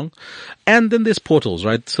you go along. And then there's portals,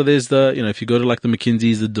 right? So there's if you go to like the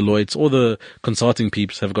McKinseys, the Deloittes, or the consulting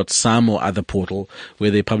peeps have got some or other portal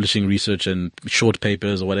where they're publishing research and short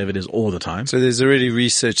papers or whatever it is all the time. So there's already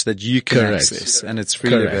research that you can access, and it's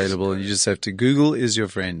freely available, and you just have to Google is your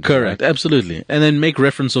friend. Correct. Right? Absolutely. And then make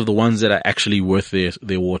reference of the ones that are actually worth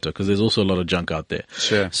their water, because there's also a lot of junk out there.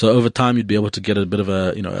 Sure. So over time, you'd be able to get a bit of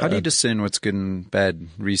a, How do you discern what's good and bad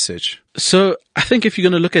research? So I think if you're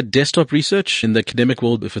going to look at desktop research in the academic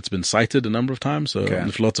world, if it's been cited a number of times, so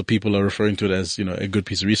if lots of people are referring to it as, a good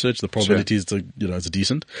piece of research, the probability is it's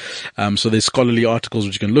decent. So there's scholarly articles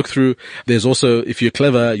which you can look through. There's also, if you're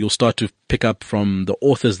clever, you'll start to pick up from the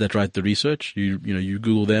authors that write the research. You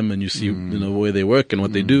Google them and you see, where they work and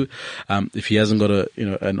what they do. If he hasn't got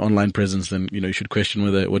an online presence, then, you should question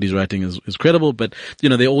whether what he's writing is credible. But,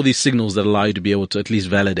 there are all these signals that allow you to be able to at least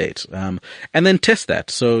validate, and then test that.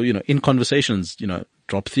 So, in conversations,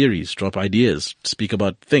 drop theories, drop ideas, speak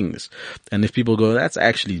about things. And if people go, that's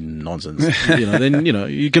actually nonsense, then,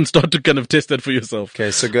 you can start to kind of test that for yourself. Okay.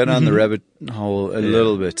 So go down the rabbit hole a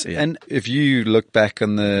little bit. Yeah. And if you look back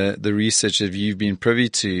on the research that you've been privy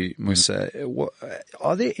to, Musa,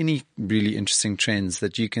 are there any really interesting trends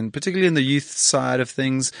that you can, particularly in the youth side of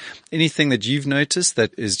things, anything that you've noticed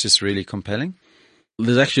that is just really compelling?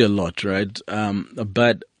 There's actually a lot, right?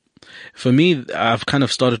 But for me, I've kind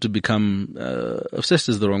of started to become, obsessed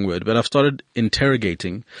is the wrong word, but I've started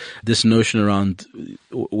interrogating this notion around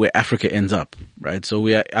where Africa ends up, right? So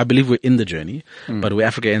I believe we're in the journey, but where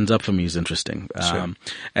Africa ends up for me is interesting. Sure.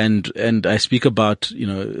 And I speak about,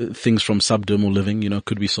 things from subdermal living,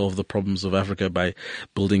 could we solve the problems of Africa by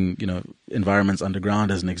building, environments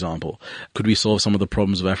underground as an example? Could we solve some of the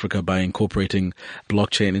problems of Africa by incorporating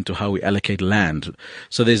blockchain into how we allocate land?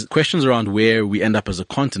 So there's questions around where we end up as a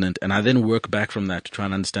continent, and I then work back from that to try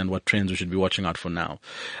and understand what trends we should be watching out for now.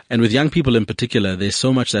 And with young people in particular, there's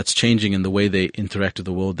so much that's changing in the way they interact with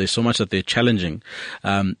the world. There's so much that they're challenging,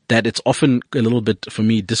 that it's often a little bit, for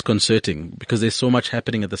me, disconcerting because there's so much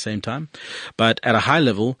happening at the same time. But at a high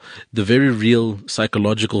level, the very real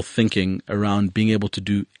psychological thinking around being able to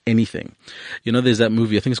do anything. There's that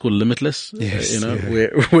movie, I think it's called Limitless, yes,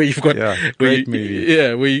 where you've got, great movie.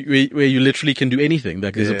 Yeah, where you literally can do anything.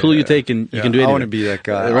 Like there's a pill you take and you can do anything. I want to be that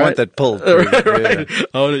guy. Right? I want that pill. Right.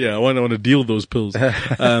 I want to deal those pills.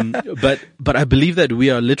 But I believe that we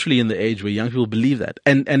are literally in the age where young people believe that.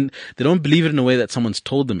 And they don't believe it in a way that someone's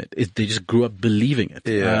told them it. They just grew up believing it.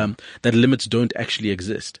 Yeah. That limits don't actually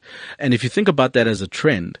exist. And if you think about that as a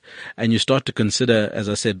trend and you start to consider, as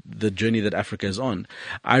I said, the journey that Africa is on,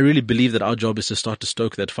 I really believe that our job is to start to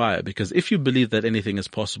stoke that fire, because if you believe that anything is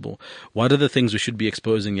possible, what are the things we should be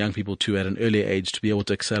exposing young people to at an early age to be able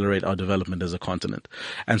to accelerate our development as a continent?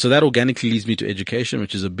 And so that organically leads me to education,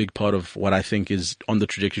 which is a big part of what I think is on the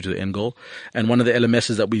trajectory to the end goal. And one of the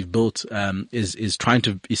LMSs that we've built is trying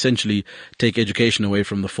to essentially take education away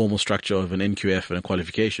from the formal structure of an NQF and a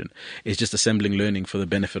qualification. It's just assembling learning for the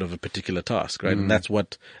benefit of a particular task, right? And that's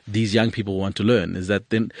what these young people want to learn, is that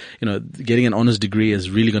then, getting an honors degree is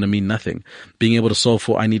really going to mean nothing. Being able to solve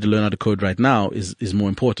for, I need to learn how to code right now is more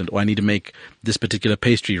important, or I need to make this particular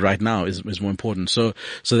pastry right now is more important. So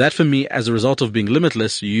that for me, as a result of being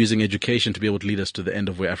limitless, you're using education to be able to lead us to the end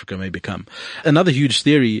of where Africa may become. Another huge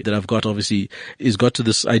theory that I've got, obviously, is got to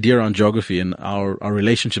this idea around geography and our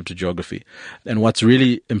relationship to geography. And what's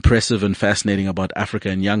really impressive and fascinating about Africa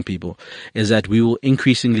and young people is that we will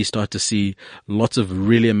increasingly start to see lots of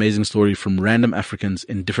really amazing stories from random Africans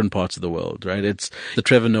in different parts of the world, right? It's the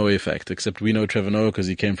Trevor Noah effect, except we know Trevor Noah because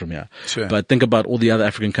he came from here. Sure. But think about all the other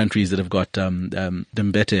African countries that have got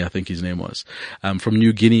Dembele, I think his name was, from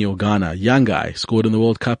New Guinea or Ghana. Young guy, scored in the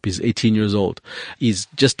World Cup. He's 18 years old. He's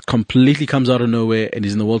just completely comes out of nowhere and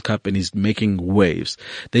he's in the World Cup and he's making waves.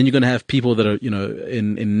 Then you're going to have people that are,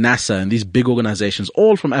 in NASA and these big organizations,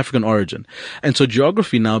 all from African origin. And so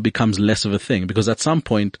geography now becomes less of a thing, because at some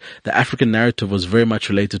point the African narrative was very much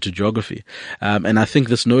related to geography. And I think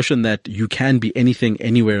this notion that you can be anything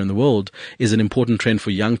anywhere in the world is an important trend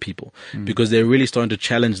for young people because they're really starting to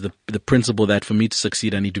challenge the principle that for me to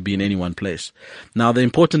succeed, I need to be in any one place. Now, the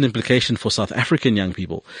important implication for South African young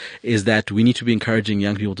people is that we need to be encouraging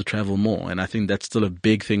young people to travel more. And I think that's still a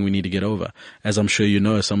big thing we need to get over. As I'm sure you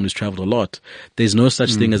know, as someone who's traveled a lot, there's no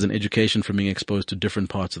such thing as an education from being exposed to different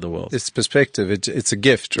parts of the world. It's perspective. It's a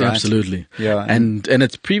gift, right? Absolutely. Yeah. And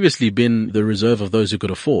it's previously been the reserve of those who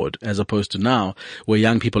could afford, as opposed to now where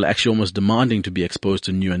young people are actually almost demanding to be exposed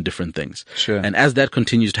to new and different things. Sure. And as that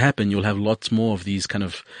continues to happen, you'll have lots more of these kind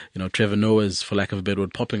of, Trevor Noahs, for lack of a better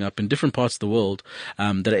word, popping up in different parts of the world,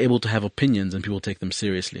 that are able to have opinions and people take them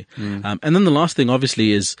seriously. And then the last thing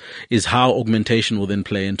obviously is how augmentation will then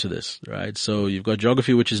play into this, right? So you've got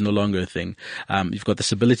geography, which is no longer a thing. You've got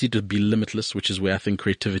this ability to be limitless, which is where I think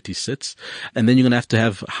creativity sits. And then you're going to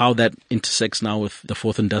have how that intersects now with the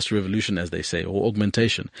fourth industrial revolution, as they say, or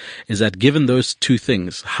augmentation, is that given those two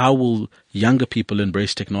things, how will younger people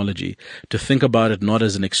embrace technology to think about it not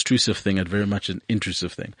as an extrusive thing, but very much an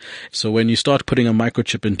intrusive thing. So when you start putting a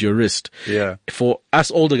microchip into your wrist, for us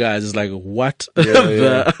older guys, it's like, what? Big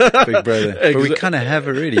brother. But we kind of have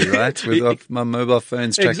already, right? With my mobile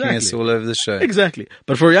phones tracking us all over the show. Exactly.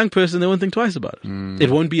 But for a young person, they won't think twice about it. It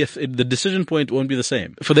won't be the decision point won't be the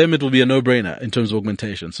same. For them, it will be a no-brainer in terms of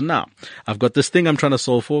augmentation. So now I've got this thing I'm trying to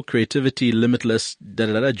solve for: creativity, limitless,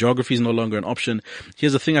 geography is no longer an option.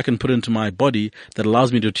 Here's a thing I can put into my body that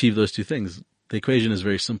allows me to achieve those two things. The equation is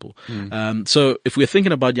very simple. So if we're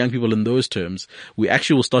thinking about young people in those terms, we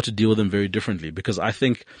actually will start to deal with them very differently, because I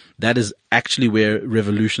think that is actually where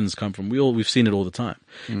revolutions come from. We've seen it all the time.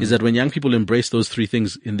 Is that when young people embrace those three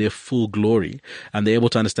things in their full glory, and they're able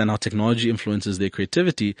to understand how technology influences their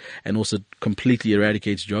creativity and also completely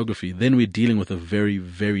eradicates geography, then we're dealing with a very,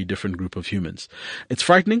 very different group of humans. It's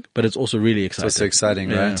frightening, but it's also really exciting. It's also exciting,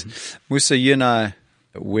 right? Musa, you and I,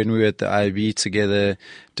 when we were at the IB together,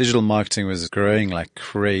 digital marketing was growing like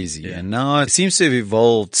crazy. And now it seems to have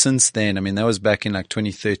evolved since then. I mean, that was back in like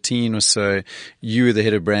 2013 or so. You were the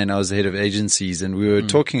head of brand, I was the head of agencies, and we were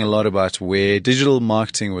talking a lot about where digital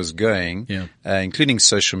marketing was going, including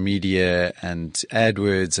social media and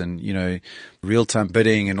AdWords and, real-time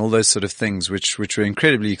bidding and all those sort of things, which were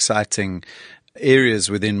incredibly exciting areas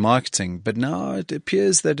within marketing. But now it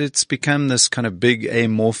appears that it's become this kind of big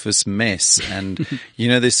amorphous mess. And,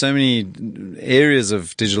 there's so many areas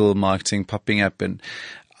of digital marketing popping up. And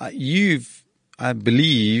you've, I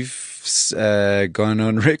believe, gone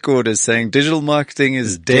on record as saying digital marketing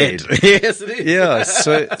is dead. Yes, it is. Yeah.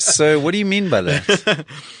 So what do you mean by that?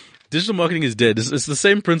 Digital marketing is dead. It's the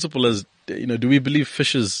same principle as, do we believe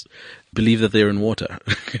fishes believe that they're in water?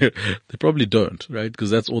 They probably don't, right? Because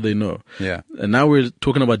that's all they know. Yeah. And now we're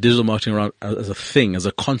talking about digital marketing around as a thing, as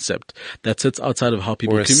a concept that sits outside of how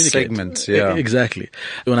people communicate. Segment, yeah. Exactly.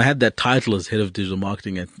 When I had that title as head of digital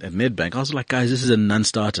marketing at Nedbank, I was like, guys, this is a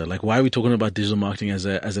non-starter. Like, why are we talking about digital marketing as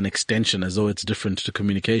an extension, as though it's different to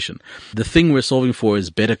communication? The thing we're solving for is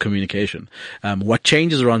better communication. What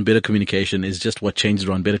changes around better communication is just what changes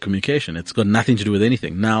around better communication. It's got nothing to do with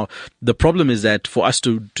anything. Now, the problem is that for us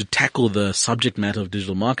to tackle the subject matter of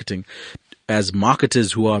digital marketing, as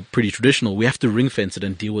marketers who are pretty traditional, we have to ring fence it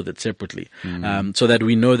and deal with it separately. So that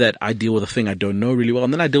we know that I deal with a thing I don't know really well,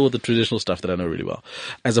 and then I deal with the traditional stuff that I know really well,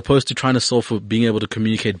 as opposed to trying to solve for being able to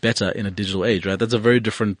communicate better in a digital age, right? That's a very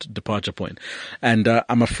different departure point. And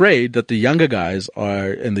I'm afraid that the younger guys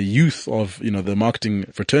and the youth of, the marketing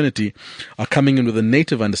fraternity are coming in with a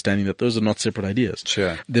native understanding that those are not separate ideas.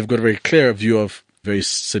 Sure. They've got a very clear view of, very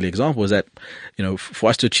silly example is that,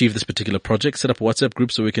 for us to achieve this particular project, set up a WhatsApp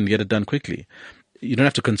group so we can get it done quickly. You don't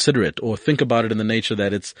have to consider it or think about it in the nature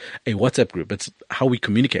that it's a WhatsApp group. It's how we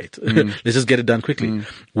communicate. Let's just get it done quickly.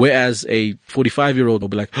 Whereas a 45-year-old will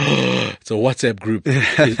be like, it's a WhatsApp group.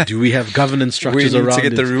 Do we have governance structures around it? We need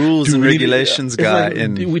to get the rules and regulations guy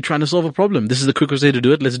in. We're trying to solve a problem. This is the quickest way to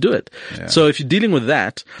do it. Let's do it. Yeah. So if you're dealing with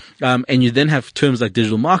that, and you then have terms like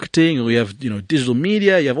digital marketing, or you have, digital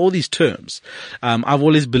media, you have all these terms. I've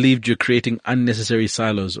always believed you're creating unnecessary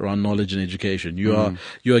silos around knowledge and education. You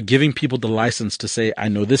are giving people the license to say, I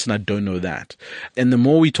know this and I don't know that. And the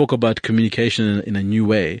more we talk about communication in a new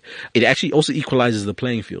way, it actually also equalizes the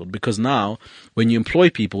playing field, because now when you employ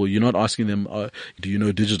people, you're not asking them, do you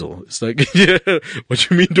know digital? It's like, what do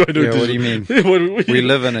you mean do I know digital? What do you mean? We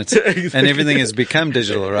live in it. Exactly. And everything has become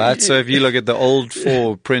digital, right? So if you look at the old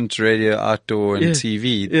four, print, radio, outdoor and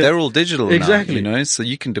TV, they're all digital now, so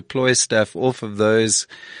you can deploy stuff off of those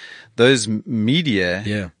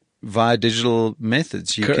media. via digital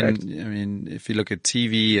methods. You Correct. can, I mean, if you look at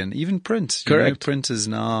TV and even print, Correct. Print is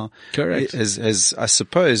now, Correct. has, I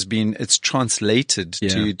suppose, it's translated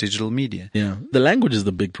to digital media. Yeah. The language is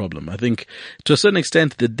the big problem. I think to a certain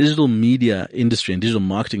extent, the digital media industry and digital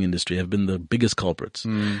marketing industry have been the biggest culprits.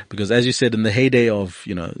 Because as you said, in the heyday of,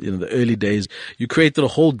 the early days, you created a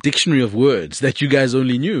whole dictionary of words that you guys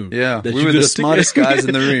only knew. Yeah. That We you were could the smartest guys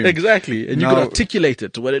in the room. Exactly. And you could articulate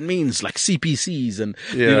it to what it means, like CPCs and,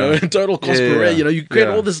 total cost per rate. You create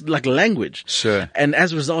all this like language. Sure. And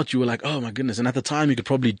as a result, you were like, oh my goodness. And at the time, you could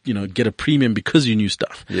probably, get a premium because you knew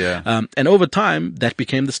stuff. Yeah. And over time, that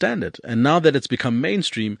became the standard. And now that it's become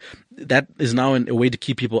mainstream, that is now a way to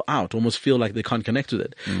keep people out, almost feel like they can't connect with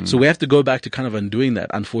it. So we have to go back to kind of undoing that,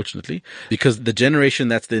 unfortunately, because the generation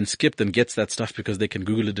that's then skipped and gets that stuff because they can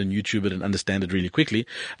Google it and YouTube it and understand it really quickly,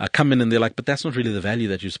 come in and they're like, but that's not really the value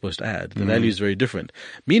that you're supposed to add. The value is very different.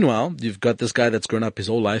 Meanwhile, you've got this guy that's grown up his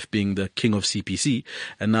whole life being the king of CPC.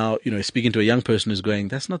 And now, speaking to a young person who's going,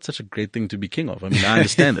 that's not such a great thing to be king of. I mean, I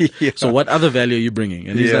understand it. So what other value are you bringing?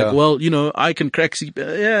 And he's like, well, I can crack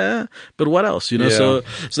CPC. But what else? So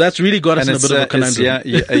that's really got us in a bit of a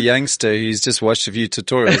conundrum. A youngster who's just watched a few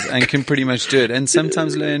tutorials and can pretty much do it, and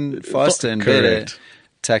sometimes learn faster and better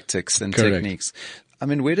tactics and techniques. I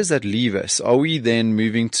mean, where does that leave us? Are we then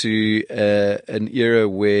moving to an era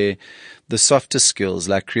where the softer skills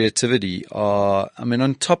like creativity are,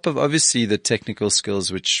 on top of obviously the technical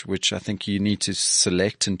skills, which I think you need to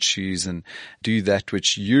select and choose and do that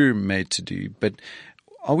which you're made to do, but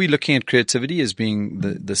are we looking at creativity as being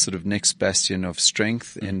the sort of next bastion of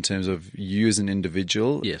strength in terms of you as an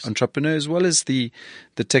individual entrepreneur, as well as the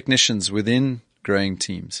technicians within growing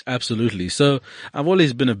teams? Absolutely. So I've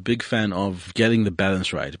always been a big fan of getting the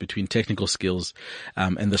balance right between technical skills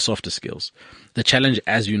and the softer skills. The challenge,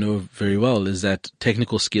 as you know very well, is that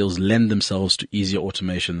technical skills lend themselves to easier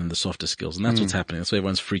automation than the softer skills. And that's what's happening. That's why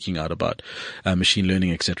everyone's freaking out about machine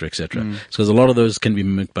learning, et cetera, et cetera. Because a lot of those can be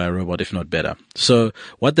mimicked by a robot, if not better. So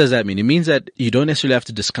what does that mean? It means that you don't necessarily have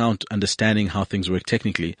to discount understanding how things work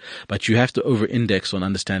technically, but you have to over-index on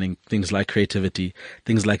understanding things like creativity,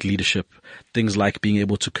 things like leadership, things like being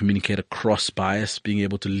able to communicate across bias, being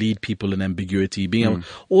able to lead people in ambiguity, being able,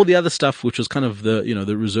 all the other stuff, which was kind of the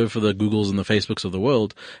reserved for the Googles and the Facebooks of the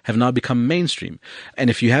world, have now become mainstream. And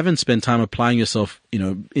if you haven't spent time applying yourself,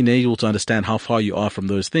 in able to understand how far you are from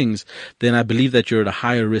those things, then I believe that you're at a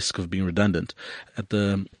higher risk of being redundant. At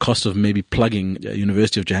the cost of maybe plugging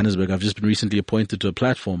University of Johannesburg, I've just been recently appointed to a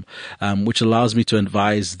platform, which allows me to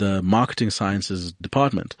advise the marketing sciences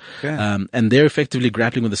department. And they're effectively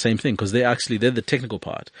grappling with the same thing because they're the technical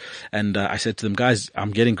part. And I said to them, guys,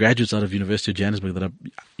 I'm getting graduates out of University of Johannesburg that are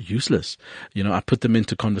useless. I put them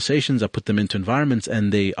into conversations, I put them into environments,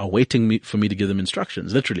 and they are waiting for me to give them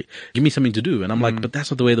instructions, literally. Give me something to do. And I'm like, but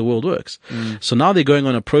that's not the way the world works. So now they're going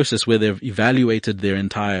on a process where they've evaluated their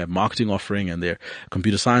entire marketing offering and their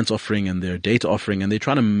computer science offering and their data offering, and they're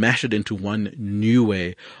trying to mash it into one new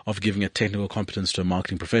way of giving a technical competence to a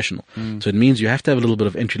marketing professional. So it means you have to have a little bit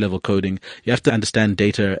of entry-level coding. You have to understand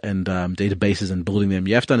data and databases and building them.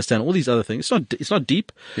 You have to understand all these other things. It's not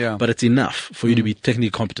deep, but it's enough for you to be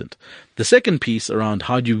technically competent. The second piece around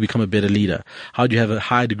how do you become a better leader? How do you have a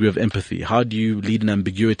high degree of empathy? How do you lead in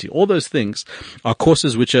ambiguity? All those things are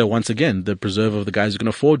courses which are, once again, the preserve of the guys who can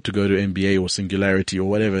afford to go to MBA or Singularity or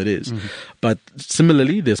whatever it is. But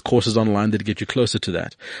similarly, there's courses online that get you closer to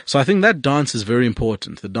that. So I think that dance is very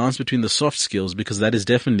important. The dance between the soft skills, because that is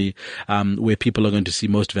definitely where people are going to see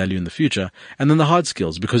most value in the future. And then the hard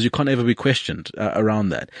skills, because you can't ever be questioned around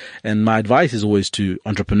that. And my advice is always to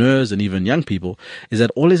entrepreneurs and even young people is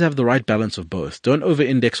that always have the right balance of both. Don't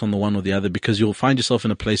over-index on the one or the other, because you'll find yourself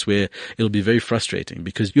in a place where it'll be very frustrating,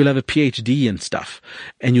 because you'll have a PhD and stuff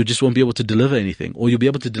and you just won't be able to deliver anything, or you'll be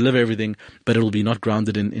able to deliver everything, but it'll be not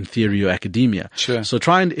grounded in theory or academia. Sure. So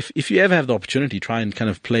try and, if you ever have the opportunity, try and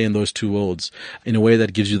kind of play in those two worlds in a way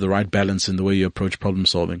that gives you the right balance in the way you approach problem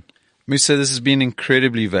solving. Musa, this has been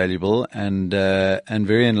incredibly valuable and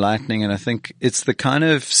very enlightening. And I think it's the kind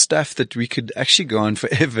of stuff that we could actually go on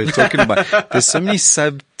forever talking about. There's so many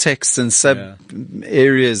subtexts and sub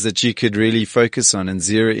areas that you could really focus on and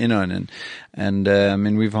zero in on.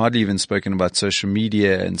 And we've hardly even spoken about social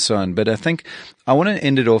media and so on. But I think I want to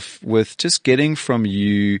end it off with just getting from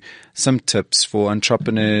you some tips for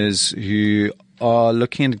entrepreneurs who are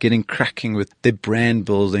looking at getting cracking with their brand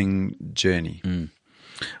building journey.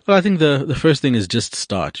 Well, I think the first thing is just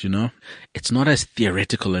start, It's not as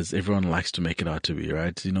theoretical as everyone likes to make it out to be,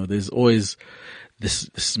 right? There's always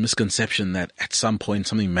this misconception that at some point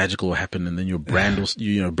something magical will happen and then your brand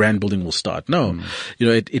will, brand building will start. No,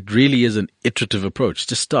 it really is an iterative approach.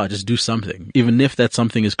 Just start, just do something. Even if that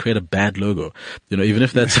something is create a bad logo, even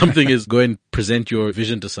if that something is go and present your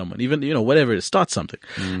vision to someone, even, whatever it is, start something.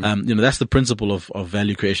 That's the principle of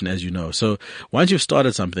value creation, as you know. So once you've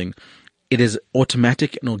started something, it is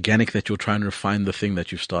automatic and organic that you'll try and refine the thing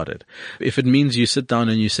that you've started. If it means you sit down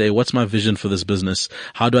and you say, what's my vision for this business?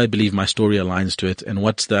 How do I believe my story aligns to it? And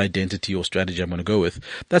what's the identity or strategy I'm going to go with?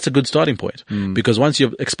 That's a good starting point. Because once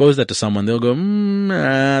you've exposed that to someone, they'll go,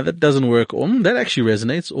 that doesn't work, or that actually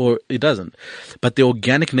resonates, or it doesn't. But the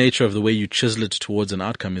organic nature of the way you chisel it towards an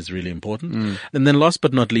outcome is really important. And then last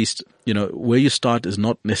but not least, where you start is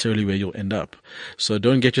not necessarily where you'll end up. So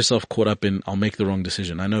don't get yourself caught up in, I'll make the wrong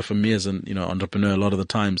decision. I know for me as an entrepreneur, a lot of the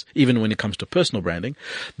times, even when it comes to personal branding,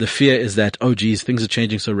 the fear is that, oh geez, things are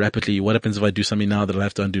changing so rapidly. What happens if I do something now that I'll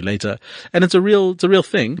have to undo later? And it's a real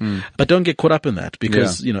thing, but don't get caught up in that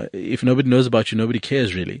because, if nobody knows about you, nobody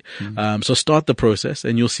cares really. So start the process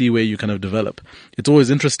and you'll see where you kind of develop. It's always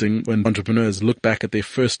interesting when entrepreneurs look back at their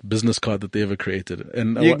first business card that they ever created.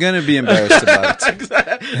 And you're going to be embarrassed about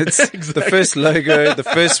it. It's the first logo, the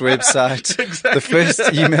first website, the first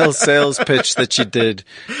email sales pitch that you did.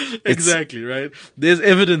 Exactly, right? There's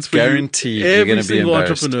evidence for guaranteed every you're going to be single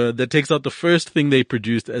embarrassed. entrepreneur that takes out the first thing they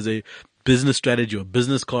produced as a business strategy or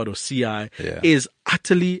business card or CI is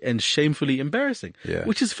utterly and shamefully embarrassing,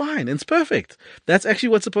 which is fine. It's perfect. That's actually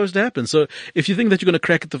what's supposed to happen. So if you think that you're going to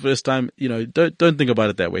crack it the first time, don't think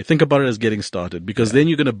about it that way. Think about it as getting started because then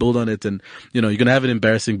you're going to build on it and, you're going to have an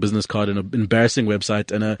embarrassing business card and an embarrassing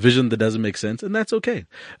website and a vision that doesn't make sense. And that's okay.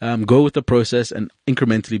 Go with the process and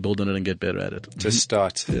incrementally build on it and get better at it. To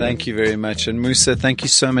start. Thank you very much. And Musa, thank you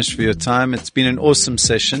so much for your time. It's been an awesome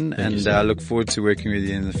session and I look forward to working with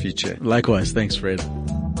you in the future. Likewise. Thanks, Fred.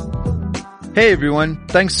 Hey everyone,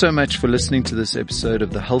 thanks so much for listening to this episode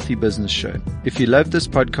of the Healthy Business Show. If you love this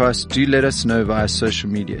podcast, do let us know via social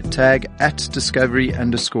media. Tag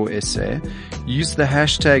 @discovery_SA. Use the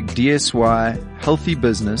hashtag DSY Healthy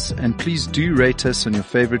Business and please do rate us on your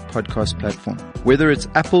favorite podcast platform. Whether it's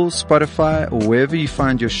Apple, Spotify, or wherever you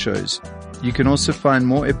find your shows. You can also find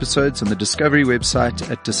more episodes on the Discovery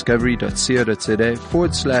website at discovery.co.za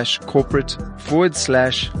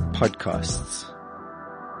 /corporate/podcasts.